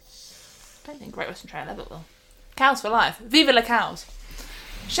list. I don't think Great Western Trail ever will. Cows for life. Viva la cows.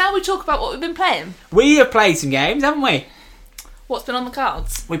 Shall we talk about what we've been playing? We have played some games, haven't we? What's been on the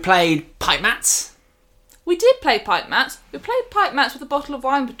cards? We played Pipe Mats. We did play Pipe Mats. We played Pipe Mats with a bottle of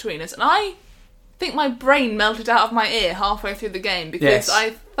wine between us, and I think my brain melted out of my ear halfway through the game because Yes.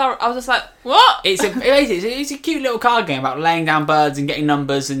 I was just like, what? It's a cute little card game about laying down birds and getting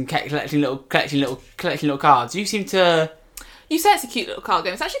numbers and collecting little cards. You seem to. You say it's a cute little card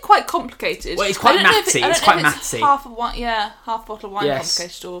game. It's actually quite complicated. Well, it's quite I don't know if mathsy. I don't It's know quite if mathsy. half a bottle of wine Yes.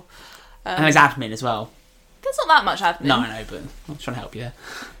 complicated or. And there's admin as well. There's not that much admin. No, I know, but I'm trying to help you there.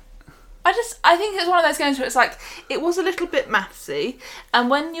 I think it's one of those games where it's like, it was a little bit mathsy, and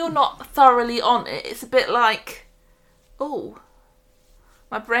when you're not thoroughly on it, it's a bit like, oh,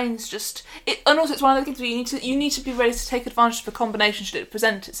 my brain's just... And also it's one of those games where you need to be ready to take advantage of a combination should it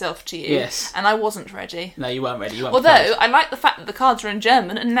present itself to you. Yes. And I wasn't ready. No, you weren't ready. You weren't Although, prepared. I like the fact that the cards are in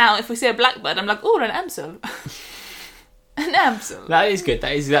German, and now if we see a blackbird, I'm like, oh, an Amsel. An Amsel. That is good.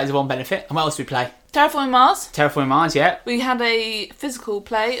 That is one benefit. And what else did we play? Terraforming Mars. Terraforming Mars, yeah. We had a physical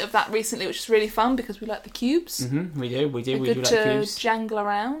play of that recently, which is really fun because we like the cubes. Mm-hmm. We do. We They're do good like to cubes. jangle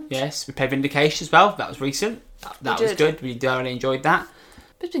around. Yes, we played Vindication as well. That was recent. That was did. good. We thoroughly enjoyed that.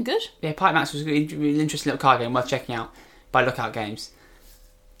 It's been good. Yeah, Pipe Max was a really interesting little card game worth checking out by Lookout Games.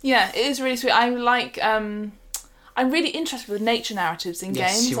 Yeah, it is really sweet. I like. I'm really interested with nature narratives in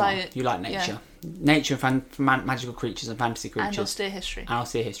Yes, games. you are. You like nature. Nature and magical creatures and fantasy creatures. And austere history. And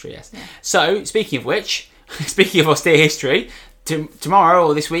austere history, yes. Yeah. So, speaking of which, speaking of austere history, tomorrow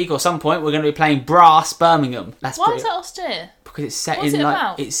or this week or some point we're going to be playing Brass Birmingham. Why is that austere? Because it's set What's in it like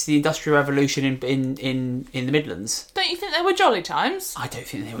about? it's the Industrial Revolution in the Midlands. Don't you think they were jolly times? I don't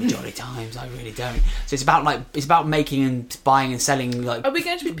think they were jolly times. I really don't. So it's about making and buying and selling like. Are we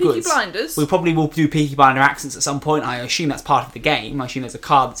going to be Peaky goods. Blinders? We probably will do Peaky Blinder accents at some point. I assume that's part of the game. I assume there's a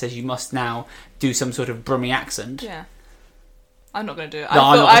card that says you must now do some sort of Brummie accent. Yeah. I'm not going to do it. No,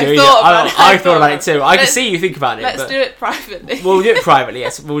 I'm not going to do it. I thought about it too. I can see you think about it. Let's do it privately. We'll do it privately,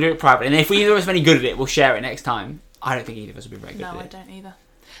 yes. We'll do it privately. And if either of us are any good at it, we'll share it next time. I don't think either of us will be very good No, at I it. don't either.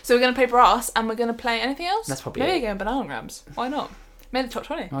 So we're going to play Brass and we're going to play anything else? That's probably Maybe it. again Bananagrams. Why not? Made the top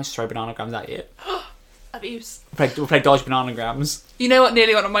 20. I'll just throw bananagrams at you. Abuse. We'll play dodge bananagrams. You know what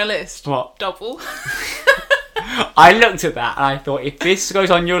nearly went on my list? What? Double. I looked at that and I thought, if this goes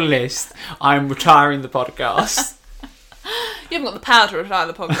on your list, I'm retiring the podcast. You haven't got the power to retire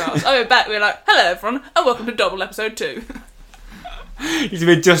the podcast. I went back, we were like, hello everyone, and welcome to Double episode 2. It's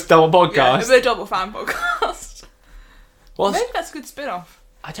been just double podcast. Yeah, we're a Double fan podcast. What's- Maybe that's a good spin-off.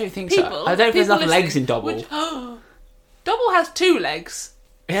 I don't think People, so. I don't think there's enough listening legs in double. would- Double has 2 legs.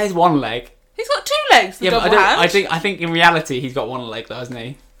 He has one leg. He's got 2 legs, the Yeah, but double hand. I think in reality he's got one leg though, hasn't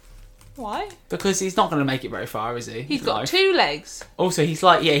he? Why? Because he's not going to make it very far, is he? He's got Life. 2 legs. Also, he's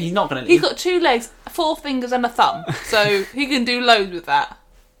like, yeah, he's not going to. He's got 2 legs, 4 fingers and a thumb. So he can do loads with that.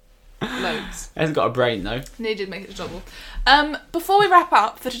 Loads. He hasn't got a brain though. Needed to make it a double. Before we wrap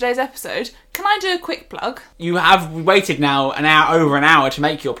up for today's episode, can I do a quick plug? You have waited now over an hour to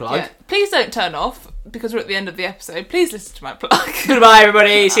make your plug. Yeah. Please don't turn off because we're at the end of the episode. Please listen to my plug. Goodbye,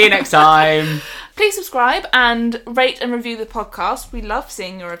 everybody. See you next time. Please subscribe and rate and review the podcast. We love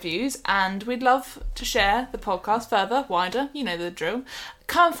seeing your reviews and we'd love to share the podcast further, wider. You know the drill.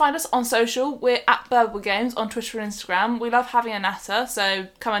 Come and find us on social. We're at Birdwood Games on Twitter and Instagram. We love having a natter, so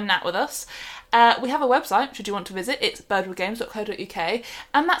come and nat with us. We have a website, should you want to visit. It's birdwoodgames.co.uk.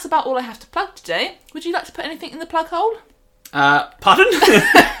 And that's about all I have to plug today. Would you like to put anything in the plug hole? Pardon?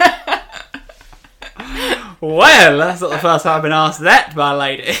 Well, that's not the first time I've been asked that by a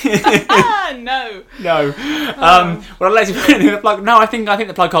lady. No. No. Well, I'd like to put it in the plug. No, I think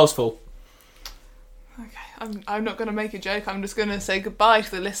the plug hole's full. Okay, I'm not going to make a joke. I'm just going to say goodbye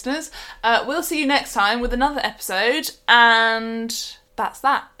to the listeners. We'll see you next time with another episode. And that's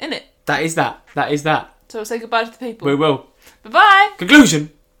that, innit? That is that. So we'll say goodbye to the people. We will. Bye-bye.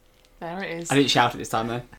 Conclusion. There it is. I didn't shout it this time though.